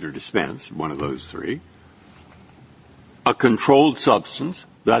 distribute, or dispense, one of those three. A controlled substance,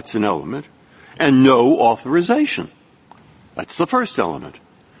 that's an element. And no authorization. That's the first element.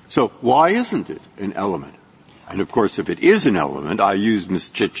 So why isn't it an element? And, of course, if it is an element, I use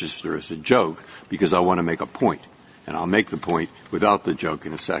Ms. Chichester as a joke because I want to make a point. And I'll make the point without the joke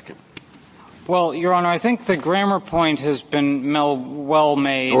in a second. Well, Your Honor, I think the grammar point has been well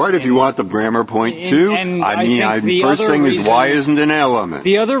made. All right, if you want the grammar point, too. The first thing is why isn't it an element?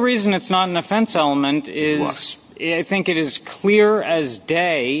 The other reason it's not an offense element is I think it is clear as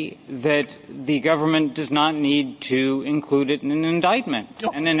day that the government does not need to include it in an indictment.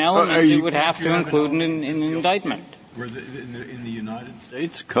 And an element it would have to include in an indictment. Where in the United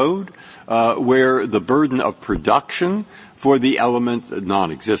States Code, where the burden of production for the element, the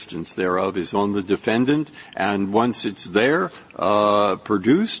non-existence thereof, is on the defendant, and once it's there,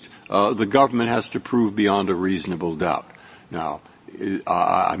 produced, the government has to prove beyond a reasonable doubt. Now,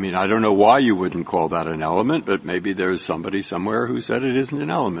 I mean, I don't know why you wouldn't call that an element, but maybe there's somebody somewhere who said it isn't an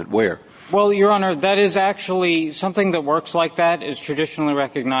element. Where? Well, Your Honor, that is actually something that works like that is traditionally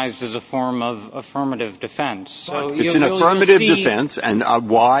recognized as a form of affirmative defense. So it's an affirmative defense, and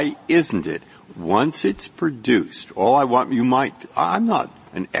why isn't it? Once it's produced, I'm not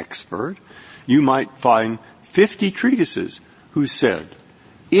an expert, you might find 50 treatises who said,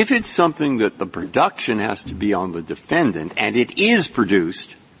 if it's something that the production has to be on the defendant, and it is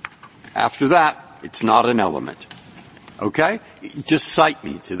produced, after that, it's not an element. Okay? Just cite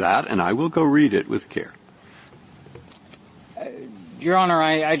me to that, and I will go read it with care. Your Honor,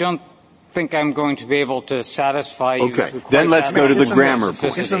 I don't think I'm going to be able to satisfy you. Okay. Then let's go to the grammar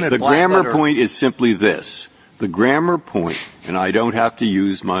point. The grammar point is simply this. The grammar point, and I don't have to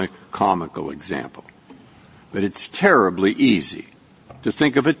use my comical example, but it's terribly easy to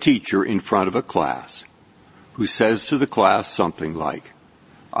think of a teacher in front of a class who says to the class something like,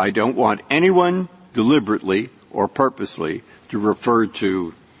 I don't want anyone deliberately or purposely to refer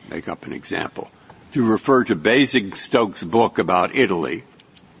to, make up an example, to refer to Basingstoke's book about Italy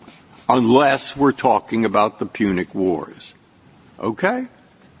unless we're talking about the Punic Wars. Okay?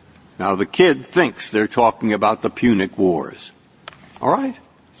 Now the kid thinks they're talking about the Punic Wars. All right?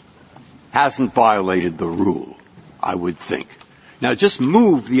 Hasn't violated the rule, I would think. Now just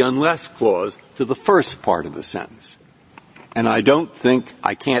move the unless clause to the first part of the sentence. And I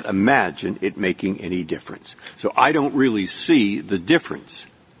can't imagine it making any difference. So I don't really see the difference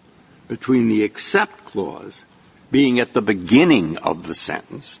between the except clause being at the beginning of the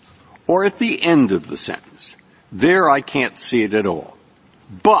sentence or at the end of the sentence. There I can't see it at all.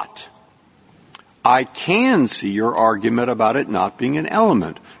 But I can see your argument about it not being an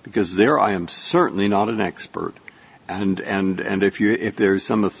element, because there I am certainly not an expert. And if there's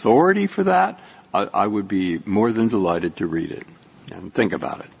some authority for that, I would be more than delighted to read it and think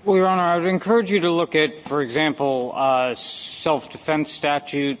about it. Well, Your Honor, I would encourage you to look at, for example, self-defense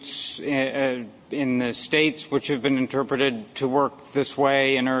statutes in the states which have been interpreted to work this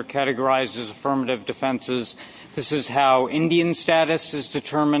way and are categorized as affirmative defenses. This is how Indian status is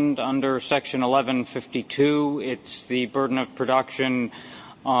determined under Section 1152. It's the burden of production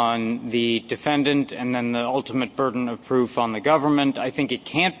on the defendant and then the ultimate burden of proof on the government. I think it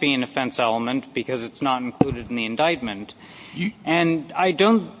can't be an offense element because it's not included in the indictment. And I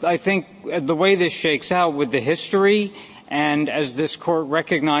think the way this shakes out with the history, and as this court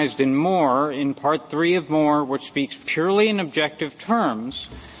recognized in Moore, in Part 3 of Moore, which speaks purely in objective terms,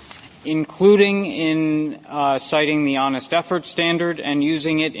 including in citing the honest effort standard and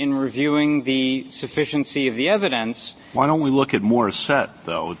using it in reviewing the sufficiency of the evidence. Why don't we look at Morissette,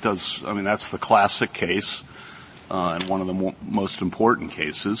 though? That's the classic case, and one of the most important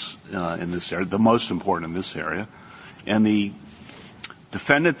cases in this area, the most important in this area. And the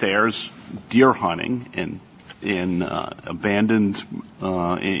defendant there's deer hunting in abandoned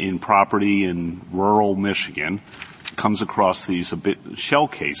in property in rural Michigan, comes across these shell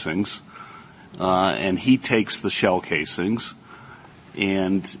casings, and he takes the shell casings,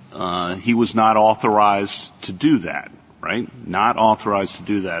 and he was not authorized to do that, right? Not authorized to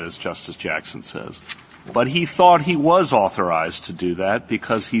do that, as Justice Jackson says. But he thought he was authorized to do that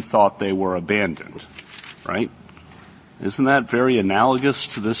because he thought they were abandoned, right? Isn't that very analogous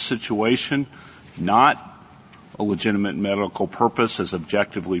to this situation? Not a legitimate medical purpose as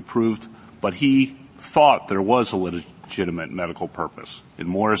objectively proved, but he thought there was a legitimate medical purpose. In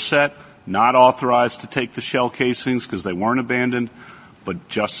Morissette, not authorized to take the shell casings because they weren't abandoned, but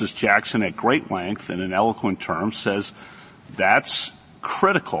Justice Jackson at great length and in eloquent terms says that's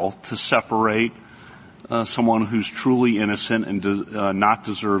critical to separate someone who's truly innocent and not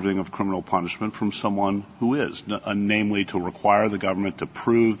deserving of criminal punishment from someone who is, namely to require the government to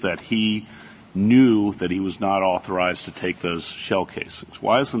prove that he knew that he was not authorized to take those shell casings.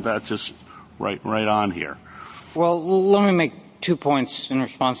 Why isn't that just right on here? Well, let me make 2 points in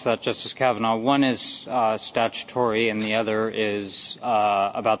response to that, Justice Kavanaugh. One is statutory, and the other is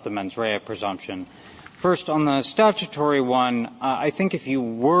about the mens rea presumption. First, on the statutory one, I think if you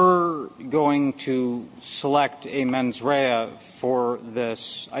were going to select a mens rea for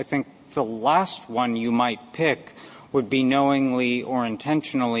this, I think the last one you might pick would be knowingly or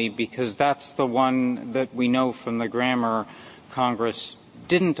intentionally, because that's the one that we know from the grammar Congress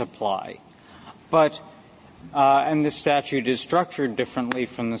didn't apply. But and the statute is structured differently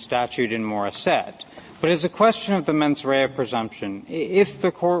from the statute in Morissette. But as a question of the mens rea presumption, if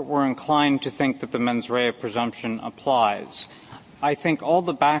the court were inclined to think that the mens rea presumption applies, I think all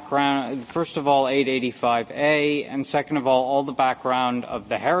the background, first of all, 885A, and second of all the background of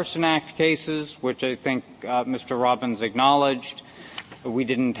the Harrison Act cases, which I think Mr. Robbins acknowledged. We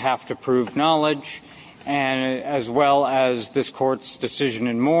didn't have to prove knowledge. And as well as this court's decision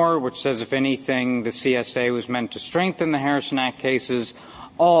in Moore, which says, if anything, the CSA was meant to strengthen the Harrison Act cases,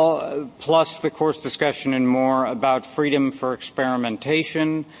 plus the court's discussion in Moore about freedom for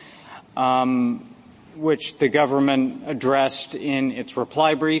experimentation, which the government addressed in its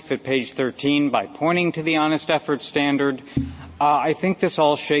reply brief at page 13 by pointing to the honest effort standard. I think this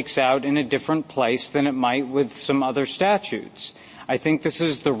all shakes out in a different place than it might with some other statutes. I think this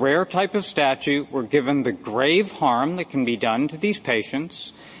is the rare type of statute where, given the grave harm that can be done to these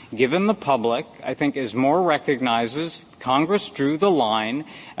patients, given the public, I think as Moore recognizes, Congress drew the line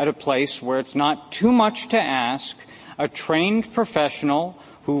at a place where it's not too much to ask a trained professional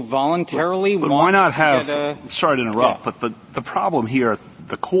who voluntarily but wants why not to have, get a... Sorry to interrupt, Yeah. but the problem here at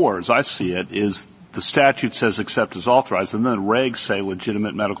the core, as I see it, is the statute says except as authorized, and then the regs say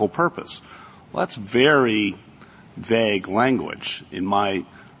legitimate medical purpose. Well, that's very vague language, in my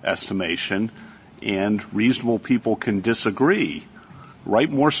estimation, and reasonable people can disagree. Write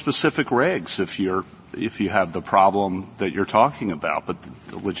more specific regs if you have the problem that you're talking about. But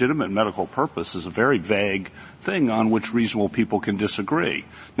the legitimate medical purpose is a very vague thing on which reasonable people can disagree.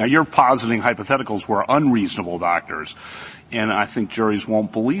 Now, you're positing hypotheticals where unreasonable doctors, and I think juries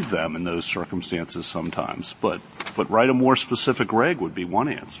won't believe them in those circumstances sometimes. But write a more specific reg would be one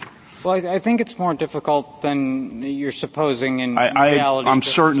answer. Well, I think it's more difficult than you're supposing in reality. I'm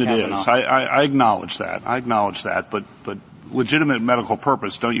certain it is. I acknowledge that. But legitimate medical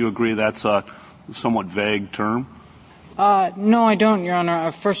purpose, don't you agree that's a somewhat vague term? No, I don't, Your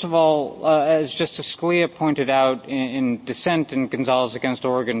Honor. First of all, as Justice Scalia pointed out in dissent in Gonzalez against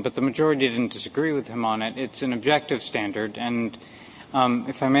Oregon, but the majority didn't disagree with him on it, it's an objective standard. And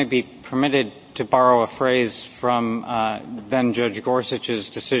if I may be permitted to borrow a phrase from then Judge Gorsuch's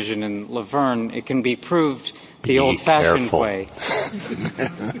decision in Laverne, it can be proved the old-fashioned way.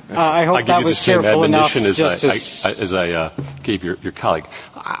 I hope that was careful enough. As I gave your colleague.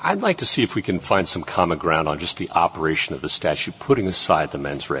 I'd like to see if we can find some common ground on just the operation of the statute, putting aside the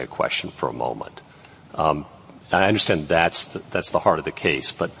mens rea question for a moment. And I understand that's the heart of the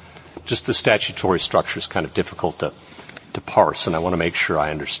case, but just the statutory structure is kind of difficult to parse, and I want to make sure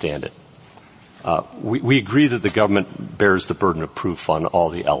I understand it. We agree that the government bears the burden of proof on all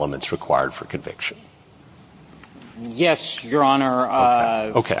the elements required for conviction. Yes, Your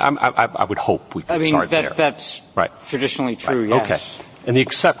Honor. Okay. I would hope we could start there. That's right. Traditionally true, right. yes. Okay. And the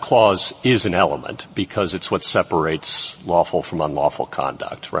except clause is an element because it's what separates lawful from unlawful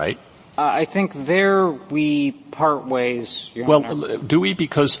conduct, right? I think there we part ways, Your Honor. Well, do we?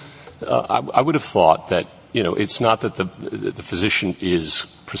 Because I would have thought that, it's not that the physician is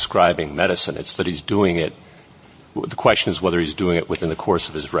prescribing medicine, it's that he's doing it. The question is whether he's doing it within the course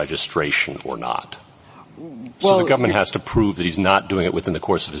of his registration or not. So the government has to prove that he's not doing it within the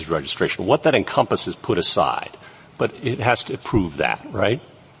course of his registration. What that encompasses, put aside. But it has to prove that, right?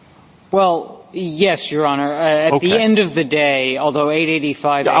 Well, yes, Your Honor. At the end of the day, although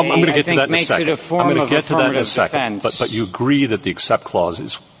 885A, I think makes it a form of affirmative defense. But you agree that the except clause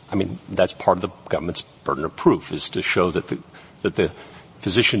is, that's part of the government's burden of proof, is to show that the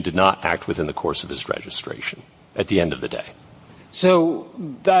physician did not act within the course of his registration at the end of the day. So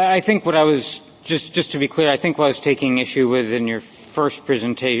I think what I was just to be clear, I think what I was taking issue with in your first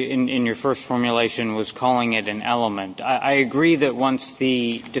presentation, in your first formulation, was calling it an element. I agree that once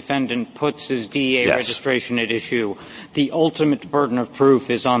the defendant puts his DEA registration at issue, the ultimate burden of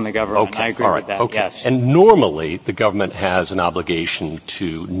proof is on the government. Okay. I agree with that, yes. And normally the government has an obligation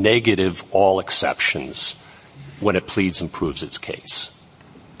to negative all exceptions when it pleads and proves its case.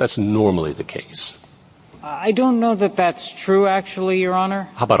 That's normally the case. I don't know that that's true, actually, Your Honor.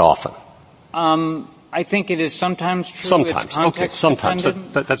 How about often? I think it is sometimes true. Sometimes. Okay, sometimes.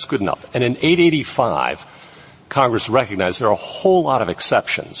 That's good enough. And in 885, Congress recognized there are a whole lot of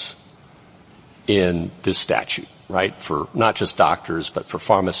exceptions in this statute, right? For not just doctors, but for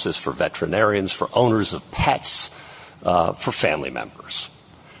pharmacists, for veterinarians, for owners of pets, for family members.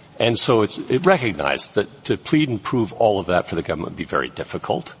 And so it recognized that to plead and prove all of that for the government would be very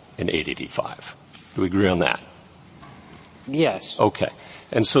difficult in 885. Do we agree on that? Yes. Okay.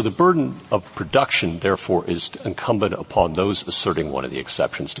 And so the burden of production, therefore, is incumbent upon those asserting one of the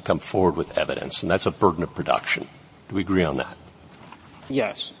exceptions to come forward with evidence, and that's a burden of production. Do we agree on that?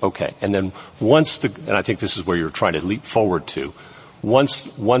 Yes. Okay. And then and I think this is where you're trying to leap forward to, once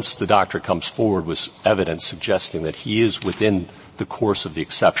the doctor comes forward with evidence suggesting that he is within the course of the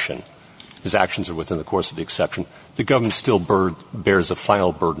exception, his actions are within the course of the exception, the government still bears a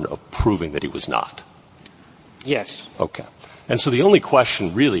final burden of proving that he was not. Yes. Okay. And so the only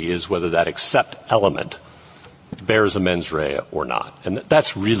question really is whether that except element bears a mens rea or not. And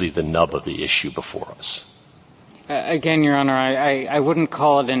that's really the nub of the issue before us. Again, Your Honor, I wouldn't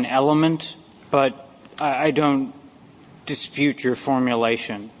call it an element, but I don't dispute your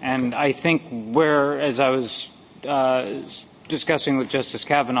formulation. And I think as I was discussing with Justice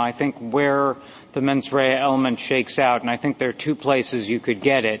Kavanaugh, I think where the mens rea element shakes out, and I think there are two places you could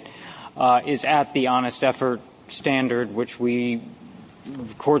get it, is at the honest effort standard, which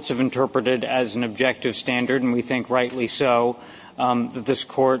courts have interpreted as an objective standard, and we think rightly so, that this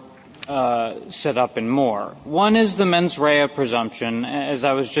court set up in Moore. One is the mens rea presumption. As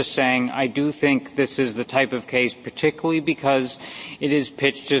I was just saying, I do think this is the type of case, particularly because it is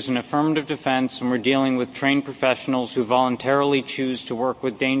pitched as an affirmative defense, and we're dealing with trained professionals who voluntarily choose to work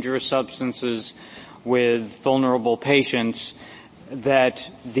with dangerous substances with vulnerable patients, that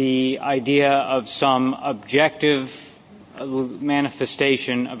the idea of some objective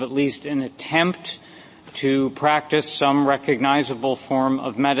manifestation of at least an attempt to practice some recognizable form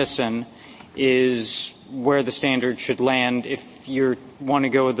of medicine is where the standard should land if you want to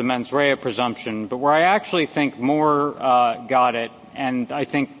go with the mens rea presumption. But where I actually think Moore got it, and I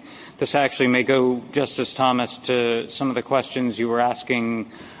think this actually may go, Justice Thomas, to some of the questions you were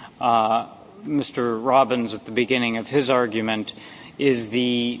asking Mr. Robbins at the beginning of his argument, is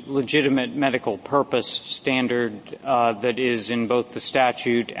the legitimate medical purpose standard that is in both the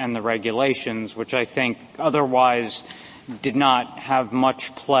statute and the regulations, which I think otherwise did not have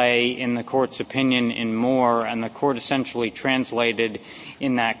much play in the court's opinion in Moore, and the court essentially translated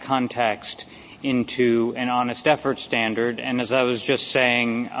in that context into an honest effort standard. And as I was just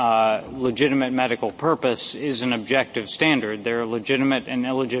saying, legitimate medical purpose is an objective standard. There are legitimate and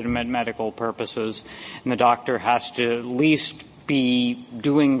illegitimate medical purposes, and the doctor has to at least be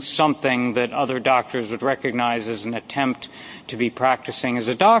doing something that other doctors would recognize as an attempt to be practicing as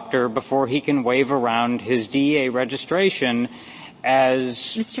a doctor before he can wave around his DEA registration as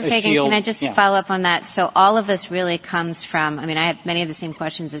Mr. Fagan, can I just follow up on that? So all of this really comes from, I have many of the same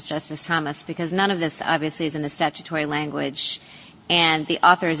questions as Justice Thomas, because none of this obviously is in the statutory language, and the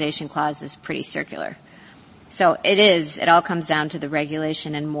authorization clause is pretty circular. So it all comes down to the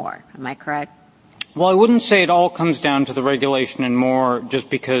regulation and Moore. Am I correct? Well, I wouldn't say it all comes down to the regulation and Moore just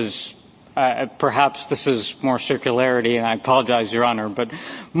because perhaps this is more circularity, and I apologize, Your Honor, but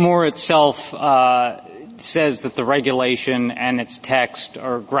Moore itself says that the regulation and its text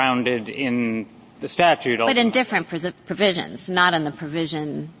are grounded in the statute. But in different provisions, not in the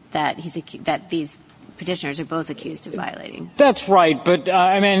provision that these petitioners are both accused of violating. That's right, but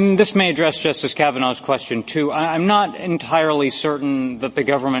this may address Justice Kavanaugh's question too. I'm not entirely certain that the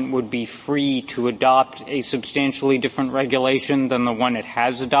government would be free to adopt a substantially different regulation than the one it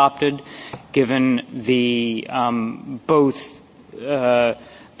has adopted, given the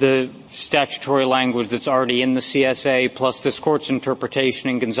the statutory language that's already in the CSA, plus this court's interpretation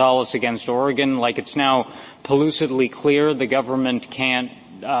in Gonzalez against Oregon. Like, it's now pellucidly clear the government can't.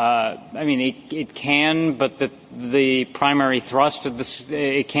 It can, but the primary thrust of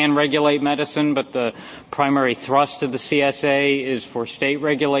it can regulate medicine, but the primary thrust of the CSA is for state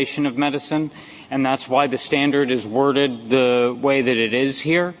regulation of medicine, and that's why the standard is worded the way that it is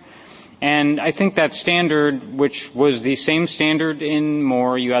here. And I think that standard, which was the same standard in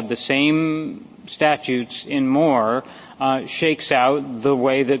Moore, you had the same statutes in Moore, shakes out the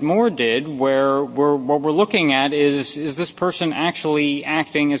way that Moore did, where what we're looking at is this person actually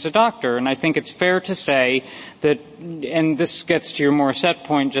acting as a doctor? And I think it's fair to say that, and this gets to your Morissette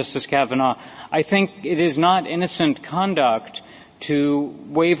point, Justice Kavanaugh, I think it is not innocent conduct to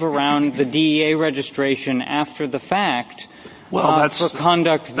wave around the DEA registration after the fact for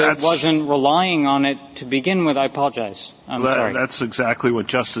conduct that wasn't relying on it to begin with. I apologize. I'm sorry. That's exactly what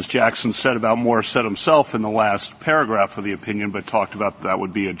Justice Jackson said about Morissette himself in the last paragraph of the opinion, but talked about that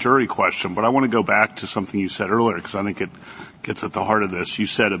would be a jury question. But I want to go back to something you said earlier, because I think it gets at the heart of this. You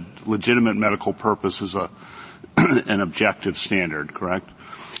said a legitimate medical purpose is an objective standard, correct?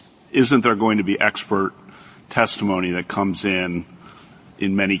 Isn't there going to be expert testimony that comes in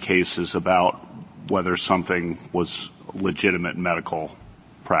many cases about whether something was legitimate medical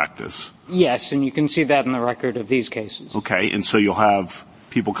practice. Yes, and you can see that in the record of these cases. Okay, and so you'll have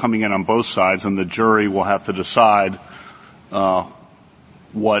people coming in on both sides, and the jury will have to decide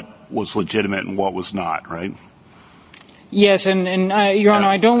what was legitimate and what was not, right? Yes, and Your Honor,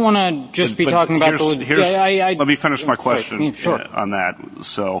 I don't want to just be talking about let me finish my question sure. On that.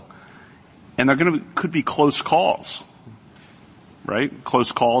 So, and they're could be close calls, right?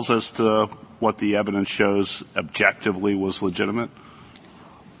 Close calls as to what the evidence shows objectively was legitimate?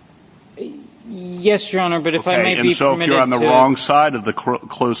 Yes, Your Honor, but if I may be permitted to... And so if you're on the wrong side of the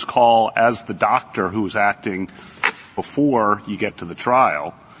close call as the doctor who was acting before you get to the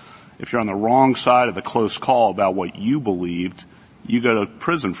trial, if you're on the wrong side of the close call about what you believed, you go to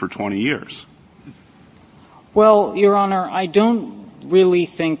prison for 20 years. Well, Your Honor, I don't really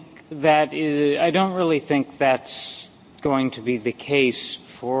think that's going to be the case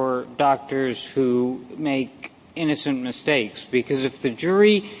for doctors who make innocent mistakes, because if the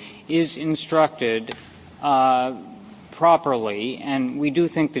jury is instructed properly, and we do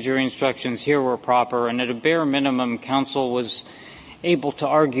think the jury instructions here were proper, and at a bare minimum, counsel was able to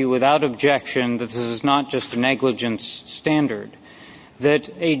argue without objection that this is not just a negligence standard, that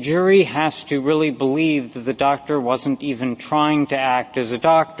a jury has to really believe that the doctor wasn't even trying to act as a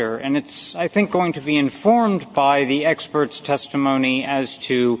doctor. And it's, I think, going to be informed by the expert's testimony as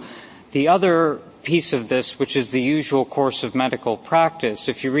to the other piece of this, which is the usual course of medical practice.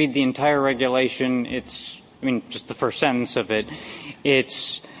 If you read the entire regulation, just the first sentence of it,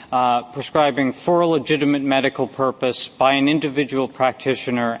 it's prescribing for a legitimate medical purpose by an individual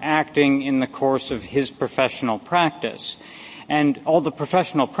practitioner acting in the course of his professional practice. And all the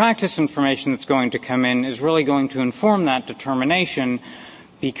professional practice information that's going to come in is really going to inform that determination,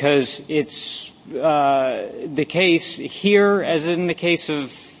 because it's the case here, as in the case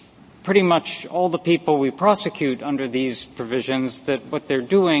of pretty much all the people we prosecute under these provisions, that what they're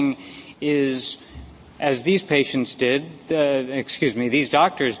doing is, as these patients did, these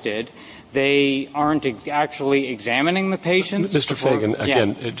doctors did, they aren't actually examining the patients. Mr. Fagan,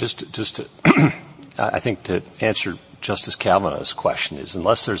 again, just to, I think to answer Justice Kavanaugh's question is,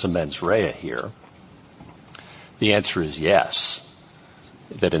 unless there's a mens rea here, the answer is yes.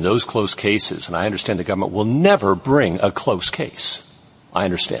 That in those close cases, and I understand the government will never bring a close case. I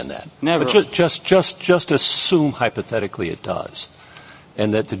understand that. Never. But just assume hypothetically it does.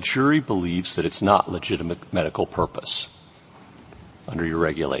 And that the jury believes that it's not legitimate medical purpose under your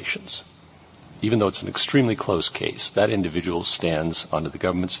regulations. Even though it's an extremely close case, that individual stands, under the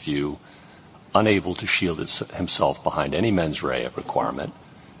government's view, unable to shield himself behind any mens rea requirement,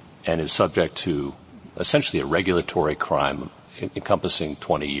 and is subject to essentially a regulatory crime encompassing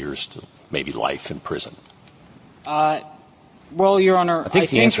 20 years to maybe life in prison. Well, Your Honor, I think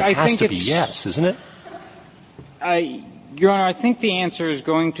the answer has to be yes, isn't it? Your Honor, I think the answer is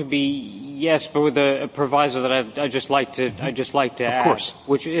going to be yes, but with a proviso that I'd just like to add. Of course.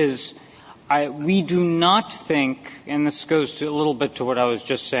 Which is, we do not think, and this goes to a little bit to what I was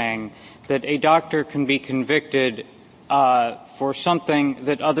just saying, that a doctor can be convicted for something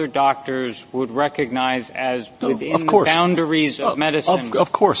that other doctors would recognize as within the boundaries of medicine.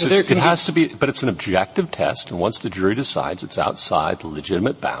 Of course. So it has to be, but it's an objective test, and once the jury decides it's outside the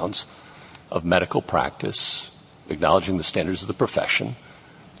legitimate bounds of medical practice, acknowledging the standards of the profession,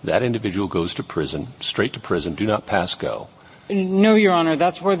 that individual goes to prison, straight to prison, do not pass go. No, Your Honor,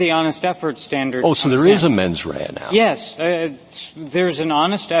 that's where the honest effort standard comes so there is a mens rea now. Yes, there's an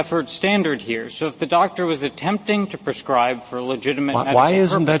honest effort standard here. So if the doctor was attempting to prescribe for a legitimate medical why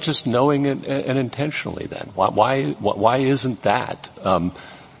isn't purpose, that just knowing it and intentionally then? Why isn't that?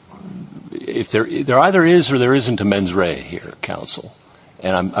 If there either is or there isn't a mens rea here, counsel,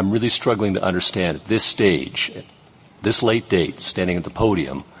 and I'm really struggling to understand at this stage, at this late date, standing at the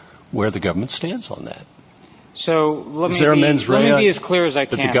podium, where the government stands on that. So let me be as clear as I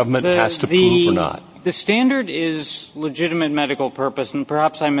can. That the government has to prove or not? The standard is legitimate medical purpose, and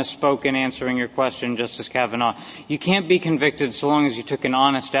perhaps I misspoke in answering your question, Justice Kavanaugh. You can't be convicted so long as you took an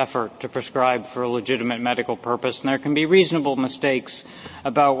honest effort to prescribe for a legitimate medical purpose, and there can be reasonable mistakes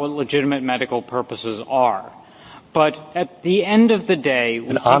about what legitimate medical purposes are. But at the end of the day...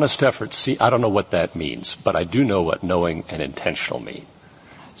 An honest effort, I don't know what that means, but I do know what knowing and intentional mean.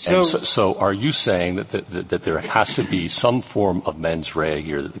 So are you saying that there has to be some form of mens rea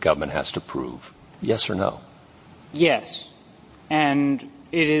here that the government has to prove? Yes or no? Yes. And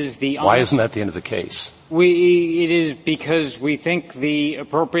it is the... Why isn't that the end of the case? It is because we think the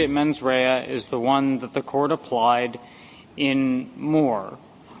appropriate mens rea is the one that the court applied in Moore,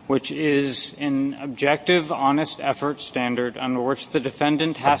 which is an objective, honest effort standard under which the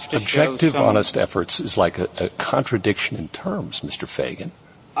defendant has to show Objective, honest efforts is like a contradiction in terms, Mr. Fagan.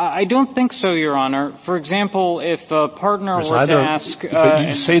 I don't think so, Your Honor. For example, if a partner were to ask... but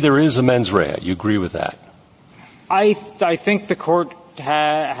you say there is a mens rea. You agree with that? I think the court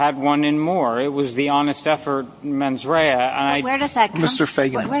had one in Moore. It was the honest effort mens rea. And where does that come Mr.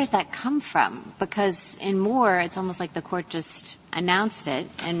 Fagan. Where does that come from? Because in Moore, it's almost like the court just announced it,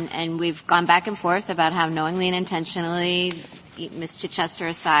 and we've gone back and forth about how knowingly and intentionally, Ms. Chichester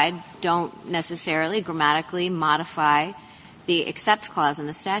aside, don't necessarily grammatically modify the except clause in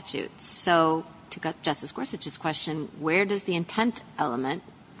the statute. So, to Justice Gorsuch's question, where does the intent element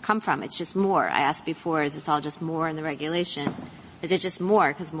come from? It's just Moore. I asked before, is this all just Moore in the regulation? Is it just Moore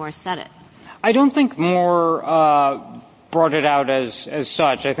because Moore said it? I don't think Moore brought it out as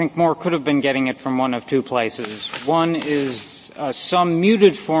such. I think Moore could have been getting it from one of two places. One is some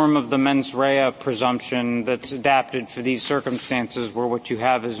muted form of the mens rea presumption that's adapted for these circumstances where what you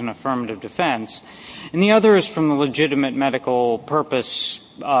have is an affirmative defense. And the other is from the legitimate medical purpose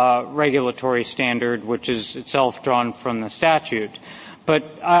regulatory standard, which is itself drawn from the statute.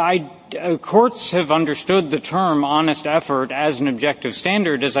 But courts have understood the term honest effort as an objective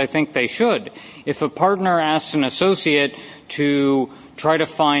standard, as I think they should. If a partner asks an associate to try to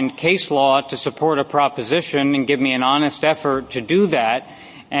find case law to support a proposition and give me an honest effort to do that,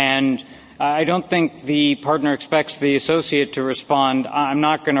 and I don't think the partner expects the associate to respond, I'm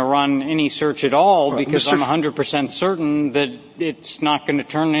not going to run any search at all because I'm 100% certain that it's not going to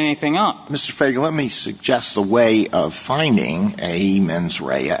turn anything up. Mr. Fagan, let me suggest a way of finding a mens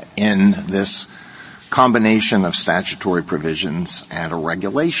rea in this combination of statutory provisions and a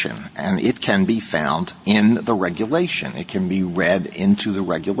regulation. And it can be found in the regulation. It can be read into the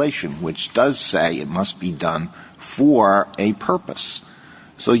regulation, which does say it must be done for a purpose.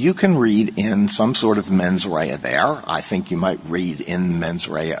 So you can read in some sort of mens rea there. I think you might read in mens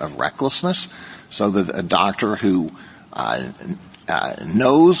rea of recklessness, so that a doctor who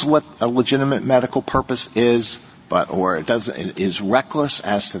knows what a legitimate medical purpose is, is reckless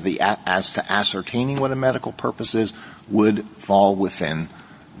as to ascertaining what a medical purpose is, would fall within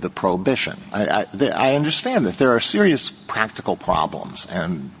the prohibition. I understand that there are serious practical problems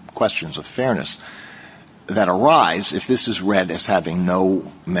and questions of fairness that arise if this is read as having no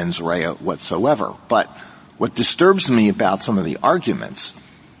mens rea whatsoever. But what disturbs me about some of the arguments,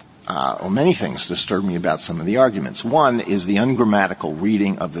 or many things disturb me about some of the arguments. One is the ungrammatical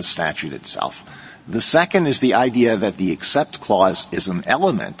reading of the statute itself. The second is the idea that the except clause is an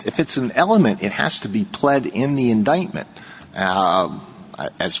element. If it's an element, it has to be pled in the indictment,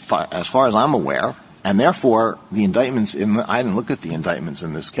 as far as I'm aware. And therefore, the indictments I didn't look at the indictments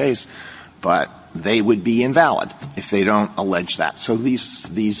in this case, but they would be invalid if they don't allege that. So these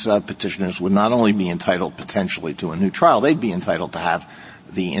petitioners would not only be entitled potentially to a new trial, they'd be entitled to have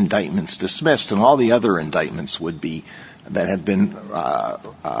the indictments dismissed, and all the other indictments would be that have been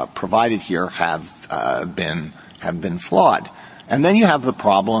provided here have been flawed. And then you have the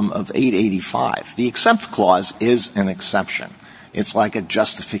problem of 885. The except clause is an exception. It's like a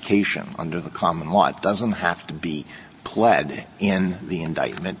justification under the common law. It doesn't have to be pled in the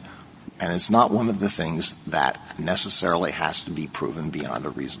indictment, and it's not one of the things that necessarily has to be proven beyond a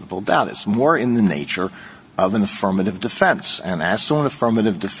reasonable doubt. It's more in the nature of an affirmative defense. And as to an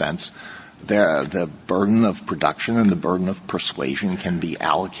affirmative defense, the burden of production and the burden of persuasion can be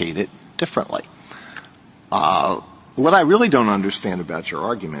allocated differently. What I really don't understand about your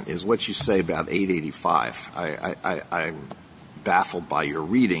argument is what you say about 885. I'm baffled by your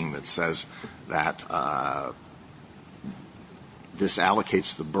reading that says that this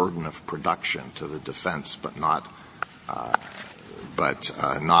allocates the burden of production to the defense, but not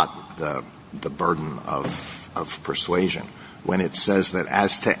the burden of persuasion, when it says that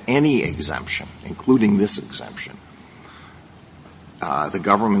as to any exemption, including this exemption, the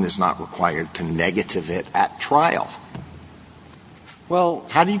government is not required to negative it at trial. Well,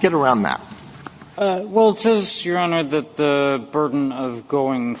 how do you get around that? Well, it says, Your Honor, that the burden of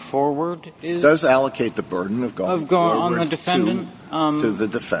going forward does allocate the burden of going forward on the defendant to the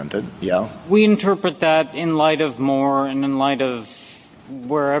defendant. Yeah, we interpret that in light of Moore and in light of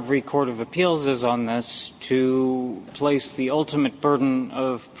where every court of appeals is on this, to place the ultimate burden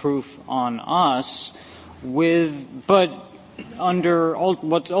of proof on us, but under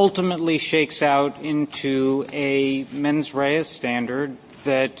what ultimately shakes out into a mens rea standard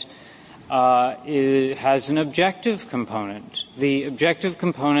that it has an objective component. The objective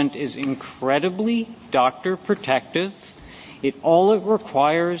component is incredibly doctor protective. All it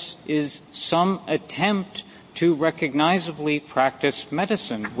requires is some attempt to recognizably practice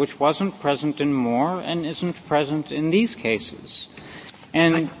medicine, which wasn't present in Moore and isn't present in these cases.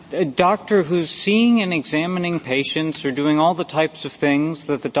 And a doctor who's seeing and examining patients or doing all the types of things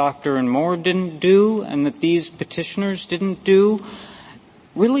that the doctor in Moore didn't do and that these petitioners didn't do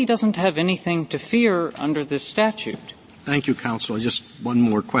really doesn't have anything to fear under this statute. Thank you, counsel. Just one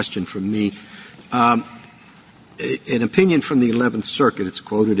more question from me. An opinion from the 11th Circuit, it's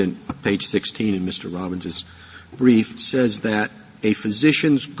quoted in page 16 in Mr. Robbins' brief, says that a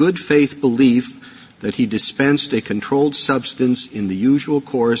physician's good faith belief that he dispensed a controlled substance in the usual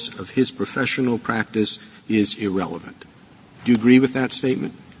course of his professional practice is irrelevant. Do you agree with that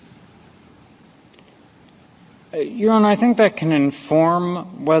statement? Your Honor, I think that can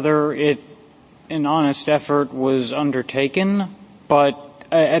inform whether an honest effort was undertaken, but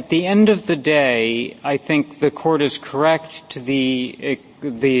at the end of the day, I think the Court is correct to the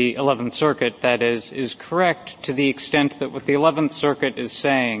 11th Circuit, that is correct to the extent that what the 11th Circuit is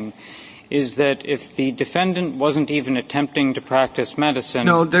saying is that if the defendant wasn't even attempting to practice medicine...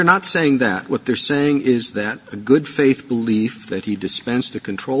 No, they're not saying that. What they're saying is that a good faith belief that he dispensed a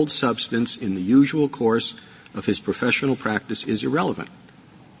controlled substance in the usual course of his professional practice is irrelevant.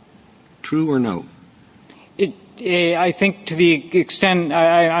 True or no? I think to the extent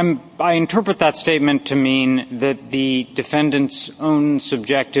I interpret that statement to mean that the defendant's own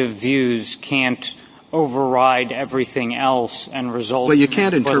subjective views can't override everything else and result. Well, you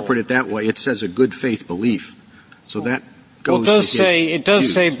can't interpret it that way. It says a good faith belief, so that goes. Well, it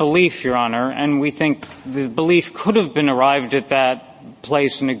does say belief, Your Honor, and we think the belief could have been arrived at that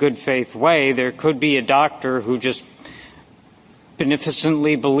place in a good faith way. There could be a doctor who just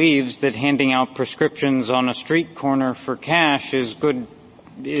beneficently believes that handing out prescriptions on a street corner for cash is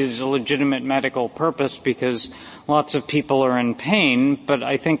a legitimate medical purpose because lots of people are in pain, but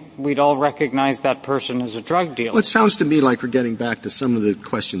I think we'd all recognize that person as a drug dealer. Well, it sounds to me like we're getting back to some of the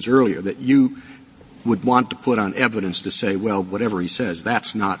questions earlier, that you would want to put on evidence to say, well, whatever he says,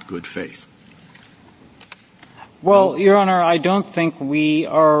 that's not good faith. Well, Your Honor, I don't think we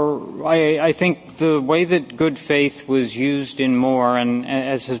are. I think the way that good faith was used in Moore, and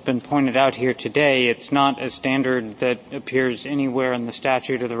as has been pointed out here today, it's not a standard that appears anywhere in the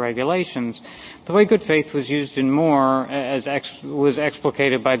statute or the regulations. The way good faith was used in Moore was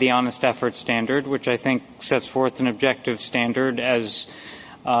explicated by the honest effort standard, which I think sets forth an objective standard as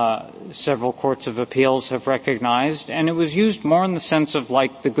several courts of appeals have recognized, and it was used more in the sense of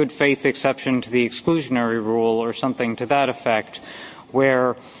like the good faith exception to the exclusionary rule or something to that effect,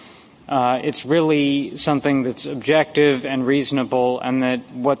 where it's really something that's objective and reasonable, and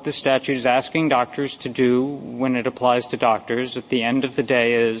that what the statute is asking doctors to do when it applies to doctors at the end of the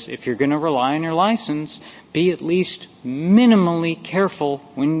day is, if you're going to rely on your license, be at least minimally careful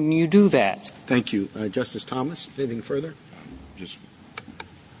when you do that. Thank you. Justice Thomas, anything further?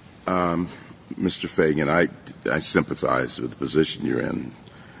 Mr. Fagan, I sympathize with the position you're in.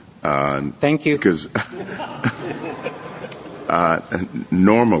 Thank you. Because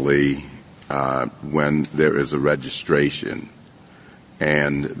normally, when there is a registration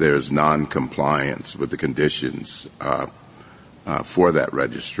and there's non-compliance with the conditions for that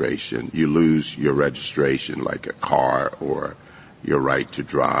registration, you lose your registration, like a car or your right to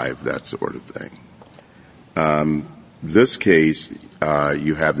drive, that sort of thing. This case,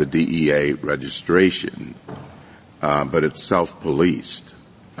 you have the DEA registration, but it's self-policed.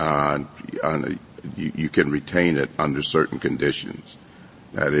 You can retain it under certain conditions.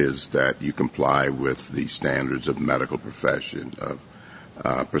 That is, that you comply with the standards of medical profession, of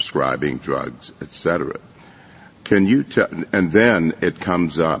prescribing drugs, etc. Can you and then it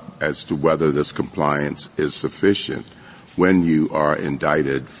comes up as to whether this compliance is sufficient when you are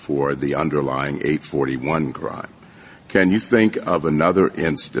indicted for the underlying 841 crime. Can you think of another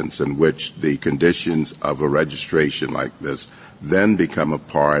instance in which the conditions of a registration like this then become a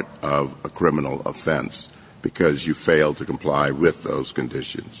part of a criminal offense because you fail to comply with those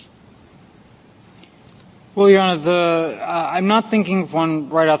conditions? Well, Your Honor, I'm not thinking of one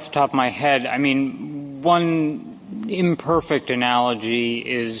right off the top of my head. I mean, one imperfect analogy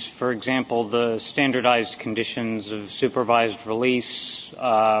is, for example, the standardized conditions of supervised release,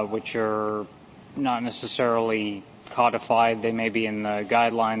 which are not necessarily codified. They may be in the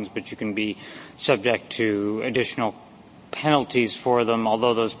guidelines, but you can be subject to additional penalties for them,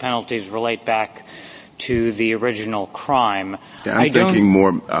 although those penalties relate back to the original crime. Yeah, I'm thinking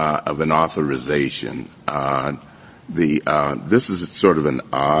more of an authorization. This is sort of an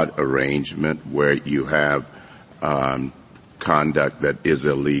odd arrangement where you have conduct that is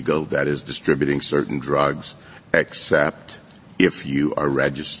illegal, that is distributing certain drugs, except if you are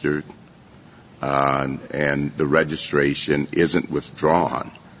registered. And the registration isn't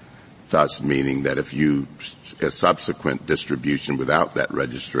withdrawn. thus meaning that if a subsequent distribution without that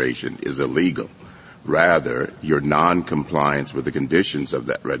registration is illegal. Rather, your non-compliance with the conditions of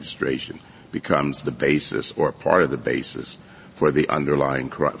that registration becomes the basis or part of the basis for the underlying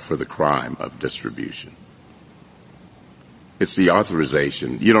for the crime of distribution. It's the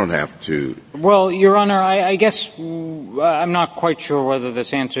authorization. You don't have to. Well, Your Honor, I guess I'm not quite sure whether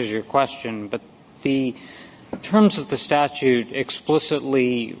this answers your question, but the terms of the statute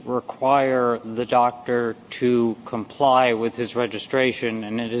explicitly require the doctor to comply with his registration,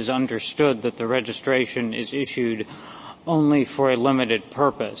 and it is understood that the registration is issued only for a limited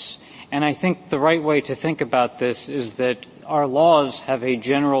purpose. And I think the right way to think about this is that our laws have a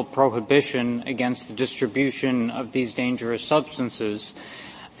general prohibition against the distribution of these dangerous substances.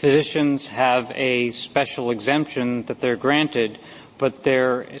 Physicians have a special exemption that they're granted, but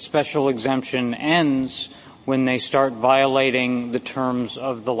their special exemption ends when they start violating the terms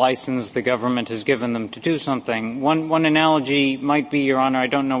of the license the government has given them to do something. One analogy might be, Your Honor, I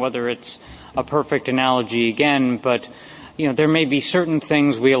don't know whether it's a perfect analogy again, but there may be certain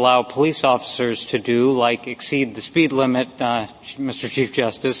things we allow police officers to do, like exceed the speed limit, Mr. Chief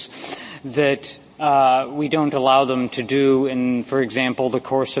Justice, that we don't allow them to do in, for example, the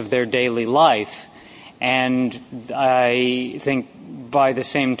course of their daily life. And I think by the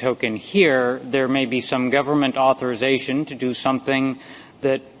same token here, there may be some government authorization to do something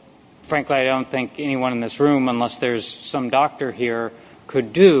that, frankly, I don't think anyone in this room, unless there's some doctor here,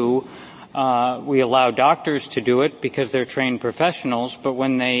 could do. We allow doctors to do it because they're trained professionals, but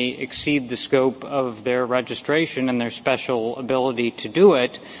when they exceed the scope of their registration and their special ability to do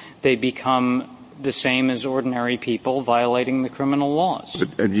it, they become the same as ordinary people violating the criminal laws.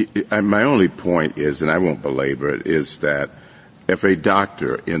 And my only point is, and I won't belabor it, is that if a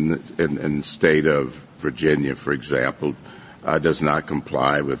doctor in the state of Virginia, for example, does not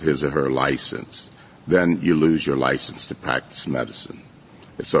comply with his or her license, then you lose your license to practice medicine.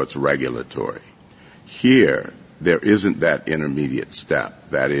 So it's regulatory. Here, there isn't that intermediate step.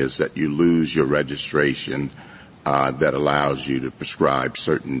 That is, that you lose your registration that allows you to prescribe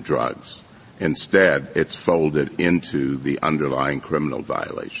certain drugs. Instead, it's folded into the underlying criminal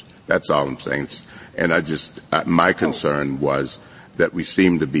violation. That's all I'm saying. My concern was that we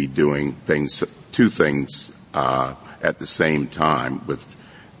seem to be doing two things at the same time with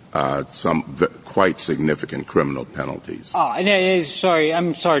some quite significant criminal penalties.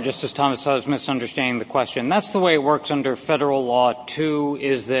 I'm sorry, Justice Thomas, I was misunderstanding the question. That's the way it works under federal law, too,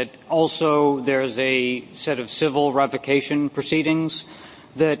 is that also there's a set of civil revocation proceedings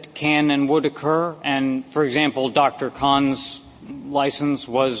that can and would occur. And, for example, Dr. Khan's license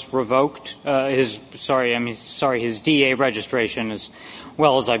was revoked, his DA registration, as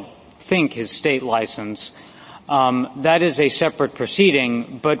well as I think his state license. That is a separate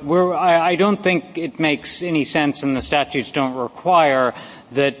proceeding, but I don't think it makes any sense, and the statutes don't require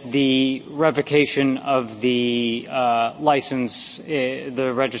that the revocation of the license,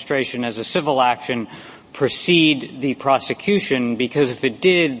 the registration as a civil action, precede the prosecution, because if it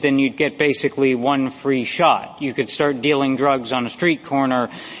did, then you'd get basically one free shot. You could start dealing drugs on a street corner,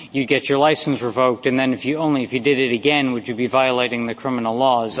 you'd get your license revoked, and then if you did it again, would you be violating the criminal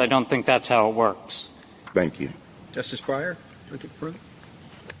laws? I don't think that's how it works. Thank you. Justice Breyer, anything further?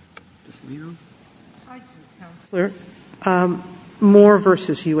 Justice Alito? I do, Counselor. Moore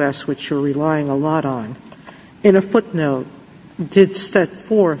versus U.S., which you're relying a lot on, in a footnote, did set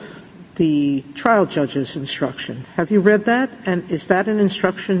forth the trial judge's instruction. Have you read that? And is that an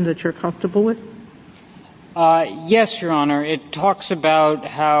instruction that you're comfortable with? Yes, Your Honor. It talks about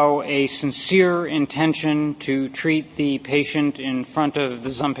how a sincere intention to treat the patient in front of,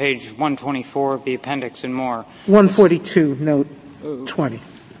 this is on page 124 of the appendix and more. 142, note 20.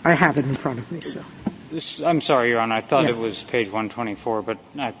 I have it in front of me, so. I'm sorry, Your Honor. I thought it was page 124, but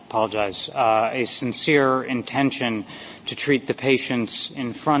I apologize. A sincere intention to treat the patients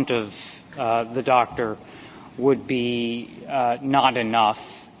in front of the doctor would be not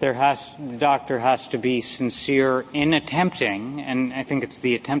enough. The doctor has to be sincere in attempting, and I think it's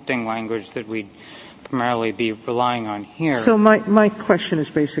the attempting language that we'd primarily be relying on here. So my question is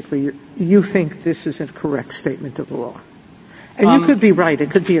basically, you think this is a correct statement of the law? And you could be right. It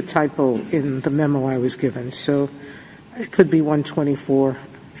could be a typo in the memo I was given. So it could be 124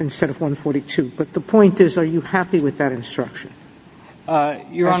 instead of 142. But the point is, are you happy with that instruction?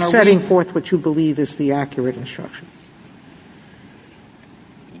 Your Honor, setting forth what you believe is the accurate instruction.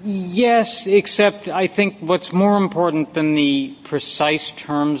 Yes, except I think what's more important than the precise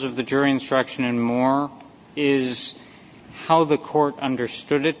terms of the jury instruction in Moore is how the court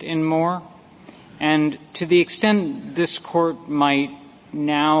understood it in Moore. And to the extent this court might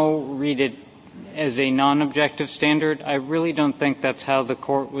now read it as a non-objective standard. I really don't think that's how the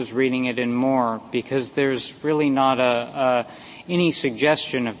court was reading it in Moore, because there's really not any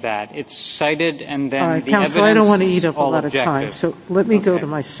suggestion of that. It's cited and then the Counsel, evidence I don't want to eat up a lot objective. of time, so let me go to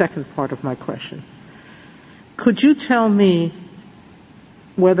my second part of my question. Could you tell me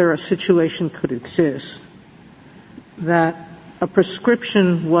whether a situation could exist that a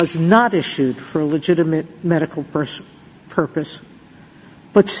prescription was not issued for a legitimate medical purpose,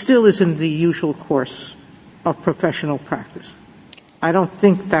 but still is in the usual course of professional practice? I don't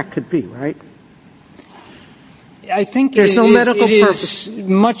think that could be, right? I think there's no medical purpose. It is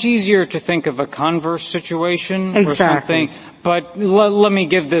much easier to think of a converse situation exactly. or something. But let me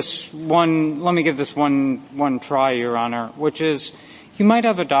give this one try, Your Honor, which is you might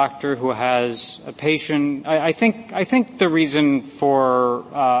have a doctor who has a patient. I think the reason for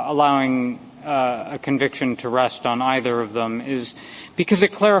allowing a conviction to rest on either of them is because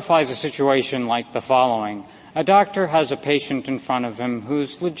it clarifies a situation like the following. A doctor has a patient in front of him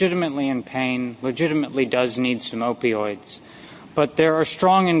who's legitimately in pain, legitimately does need some opioids. But there are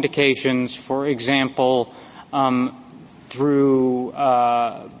strong indications, for example, through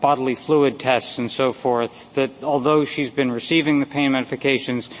bodily fluid tests and so forth, that although she's been receiving the pain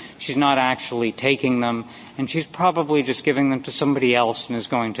medications, she's not actually taking them, and she's probably just giving them to somebody else and is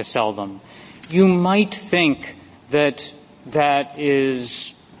going to sell them. You might think that that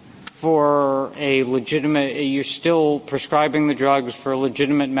is for a legitimate, you're still prescribing the drugs for a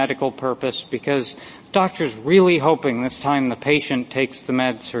legitimate medical purpose because the doctor's really hoping this time the patient takes the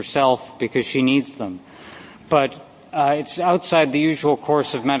meds herself because she needs them. But it's outside the usual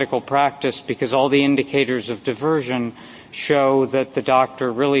course of medical practice because all the indicators of diversion show that the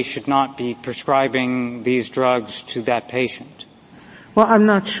doctor really should not be prescribing these drugs to that patient. Well, I'm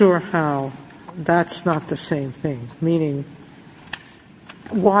not sure how that's not the same thing, meaning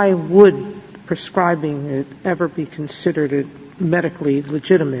why would prescribing it ever be considered medically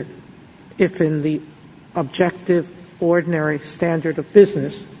legitimate if in the objective, ordinary standard of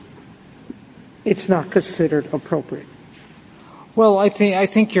business it's not considered appropriate? Well, I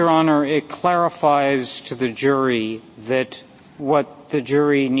think, Your Honor, it clarifies to the jury that what the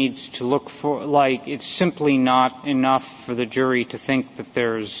jury needs to look for, like, it's simply not enough for the jury to think that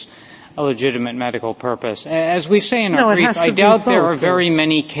there's a legitimate medical purpose. As we say in our brief, I doubt there are very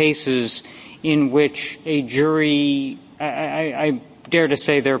many cases in which a jury, I dare to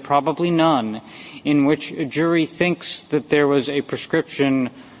say there are probably none, in which a jury thinks that there was a prescription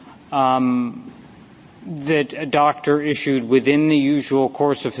that a doctor issued within the usual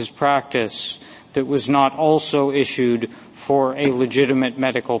course of his practice that was not also issued for a legitimate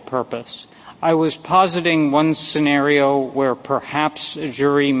medical purpose. I was positing one scenario where perhaps a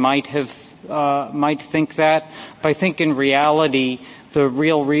jury might think that, but I think in reality the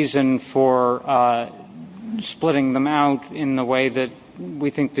real reason for splitting them out in the way that we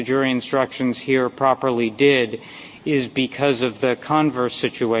think the jury instructions here properly did is because of the converse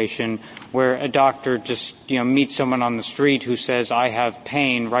situation where a doctor just, meets someone on the street who says, I have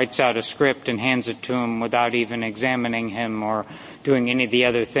pain, writes out a script and hands it to him without even examining him or doing any of the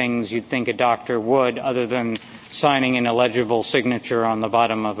other things you'd think a doctor would other than signing an illegible signature on the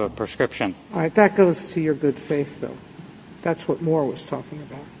bottom of a prescription. All right, that goes to your good faith, though. That's what Moore was talking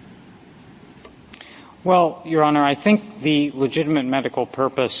about. Well, Your Honor, I think the legitimate medical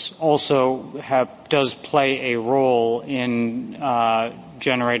purpose also does play a role in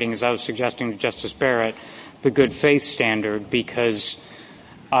generating, as I was suggesting to Justice Barrett, the good faith standard because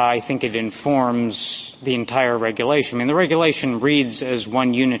I think it informs the entire regulation. I mean, the regulation reads as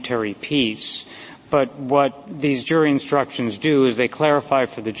one unitary piece, but what these jury instructions do is they clarify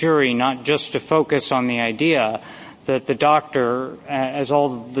for the jury not just to focus on the idea that the doctor, as all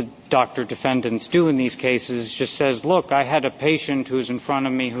the doctor defendants do in these cases, just says, look, I had a patient who's in front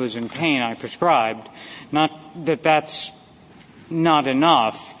of me who's in pain, I prescribed. Not that that's not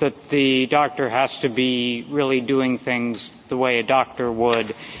enough, that the doctor has to be really doing things the way a doctor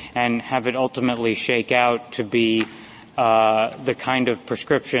would and have it ultimately shake out to be the kind of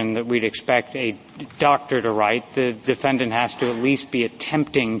prescription that we'd expect a doctor to write. The defendant has to at least be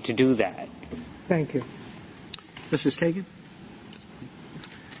attempting to do that. Thank you. Justice Kagan?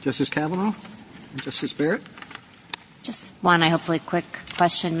 Justice Kavanaugh? Justice Barrett? Just one, hopefully quick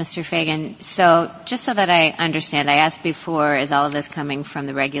question, Mr. Fagan. So just so that I understand, I asked before, is all of this coming from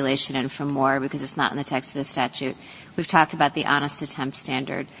the regulation and from Moore because it's not in the text of the statute? We've talked about the honest attempt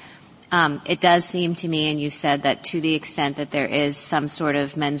standard. It does seem to me, and you said that to the extent that there is some sort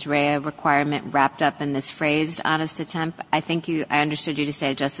of mens rea requirement wrapped up in this phrase, honest attempt, I understood you to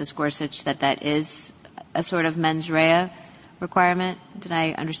say, Justice Gorsuch, that is a sort of mens rea requirement? Did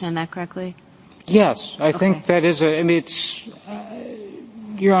I understand that correctly? Yes, I think that is it's,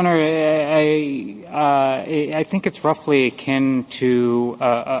 Your Honor, I think it's roughly akin to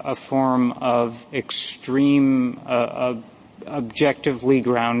a form of extreme, objectively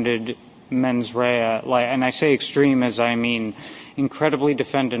grounded mens rea, and I say extreme as I mean incredibly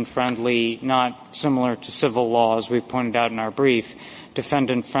defendant-friendly, not similar to civil law, as we pointed out in our brief,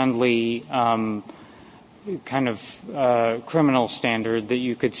 defendant-friendly kind of criminal standard that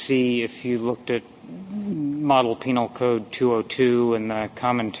you could see if you looked at Model Penal Code 202 and the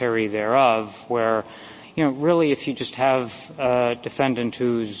commentary thereof, where, really if you just have a defendant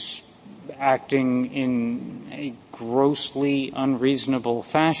who's acting in a grossly unreasonable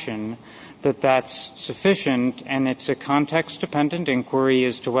fashion, that's sufficient, and it's a context-dependent inquiry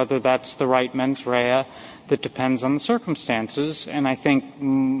as to whether that's the right mens rea that depends on the circumstances. And I think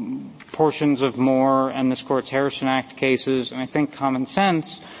portions of Moore and this Court's Harrison Act cases, and I think common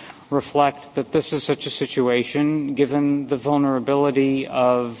sense, reflect that this is such a situation, given the vulnerability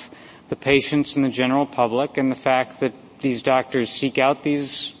of the patients and the general public and the fact that these doctors seek out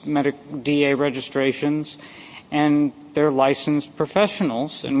these DA registrations and they're licensed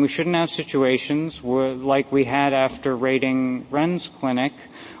professionals, and we shouldn't have situations like we had after raiding Wren's clinic,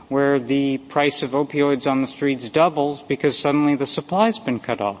 where the price of opioids on the streets doubles because suddenly the supply's been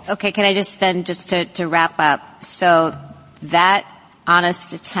cut off. Okay, can I just to wrap up, so that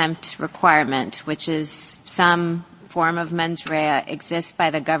honest attempt requirement, which is some form of mens rea, exists by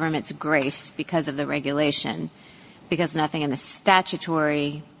the government's grace because of the regulation, because nothing in the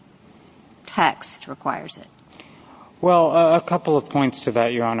statutory text requires it. Well, a couple of points to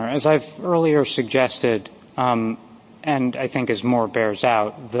that, Your Honor. As I've earlier suggested, and I think as Moore bears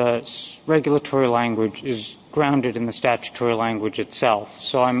out, the regulatory language is grounded in the statutory language itself.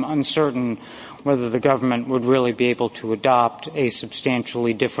 So I'm uncertain whether the government would really be able to adopt a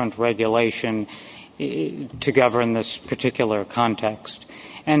substantially different regulation to govern this particular context.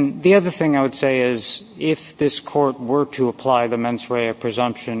 And the other thing I would say is, if this Court were to apply the mens rea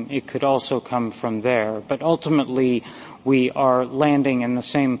presumption, it could also come from there. But ultimately, we are landing in the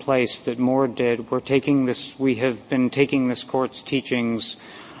same place that Moore did. We have been taking this Court's teachings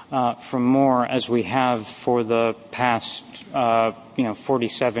from Moore, as we have for the past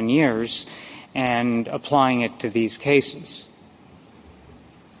 47 years, and applying it to these cases.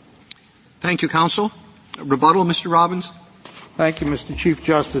 Thank you, counsel. Rebuttal, Mr. Robbins? Thank you, Mr. Chief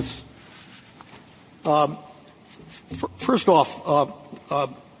Justice. First off,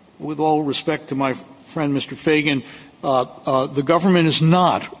 with all respect to my friend Mr. Fagan, the government is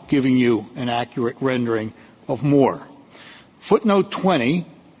not giving you an accurate rendering of Moore. Footnote 20,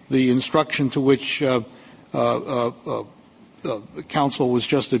 the instruction to which the counsel was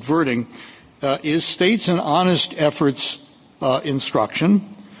just adverting, is States and Honest Efforts instruction,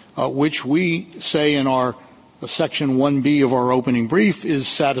 which we say in our Section 1B of our opening brief is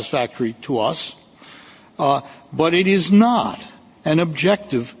satisfactory to us. But it is not an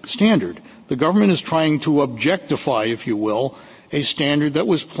objective standard. The government is trying to objectify, if you will, a standard that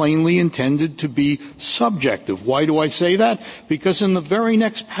was plainly intended to be subjective. Why do I say that? Because in the very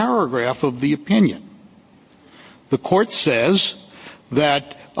next paragraph of the opinion, the Court says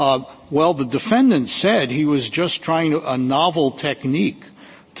that, the defendant said he was just trying a novel technique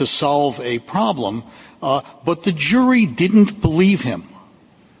to solve a problem, but the jury didn't believe him.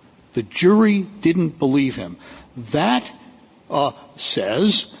 The jury didn't believe him. That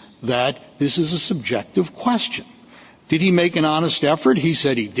says that this is a subjective question. Did he make an honest effort? He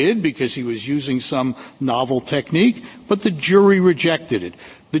said he did because he was using some novel technique, but the jury rejected it.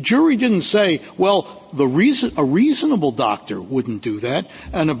 The jury didn't say, a reasonable doctor wouldn't do that.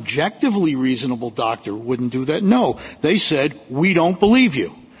 An objectively reasonable doctor wouldn't do that. No, they said, we don't believe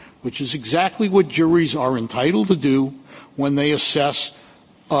you, which is exactly what juries are entitled to do when they assess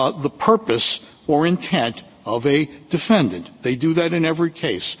the purpose or intent of a defendant. They do that in every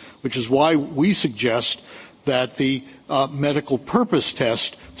case, which is why we suggest that the medical purpose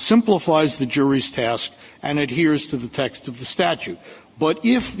test simplifies the jury's task and adheres to the text of the statute. But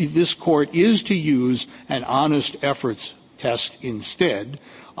if this Court is to use an honest efforts test instead,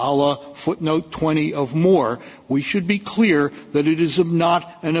 a la footnote 20 of Moore, we should be clear that it is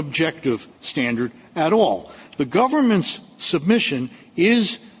not an objective standard at all. The government's submission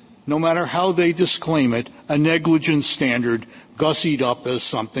is, no matter how they disclaim it, a negligence standard gussied up as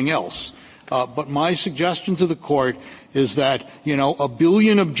something else. But my suggestion to the Court is that, a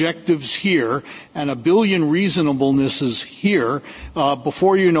billion objectives here and a billion reasonablenesses here,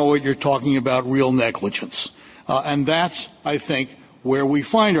 before you know it, you're talking about real negligence. And that's, I think, where we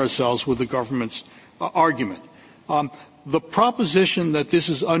find ourselves with the government's argument. The proposition that this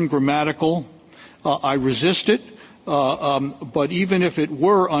is ungrammatical, I resist it. But even if it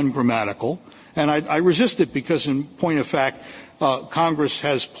were ungrammatical, and I resist it because, in point of fact, Congress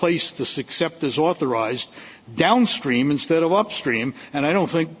has placed this except as authorized downstream instead of upstream, and I don't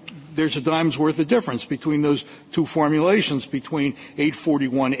think there's a dime's worth of difference between those two formulations, between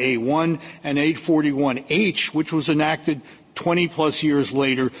 841A1 and 841H, which was enacted 20-plus years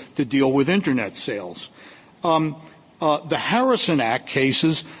later to deal with Internet sales. The Harrison Act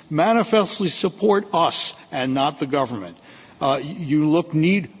cases manifestly support us and not the government. You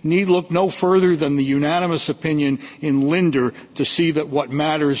need look no further than the unanimous opinion in Linder to see that what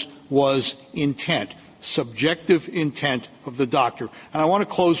matters was intent, subjective intent of the doctor. And I want to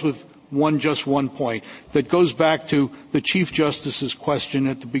close with just one point that goes back to the Chief Justice's question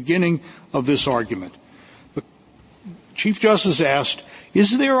at the beginning of this argument. The Chief Justice asked,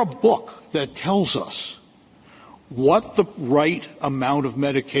 is there a book that tells us what the right amount of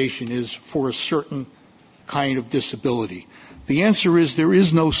medication is for a certain kind of disability? The answer is there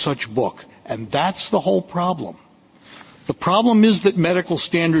is no such book, and that's the whole problem. The problem is that medical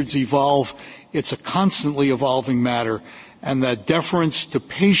standards evolve. It's a constantly evolving matter, and that deference to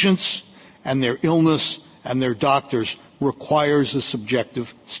patients and their illness and their doctors requires a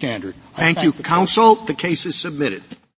subjective standard. Thank you, counsel. The case is submitted.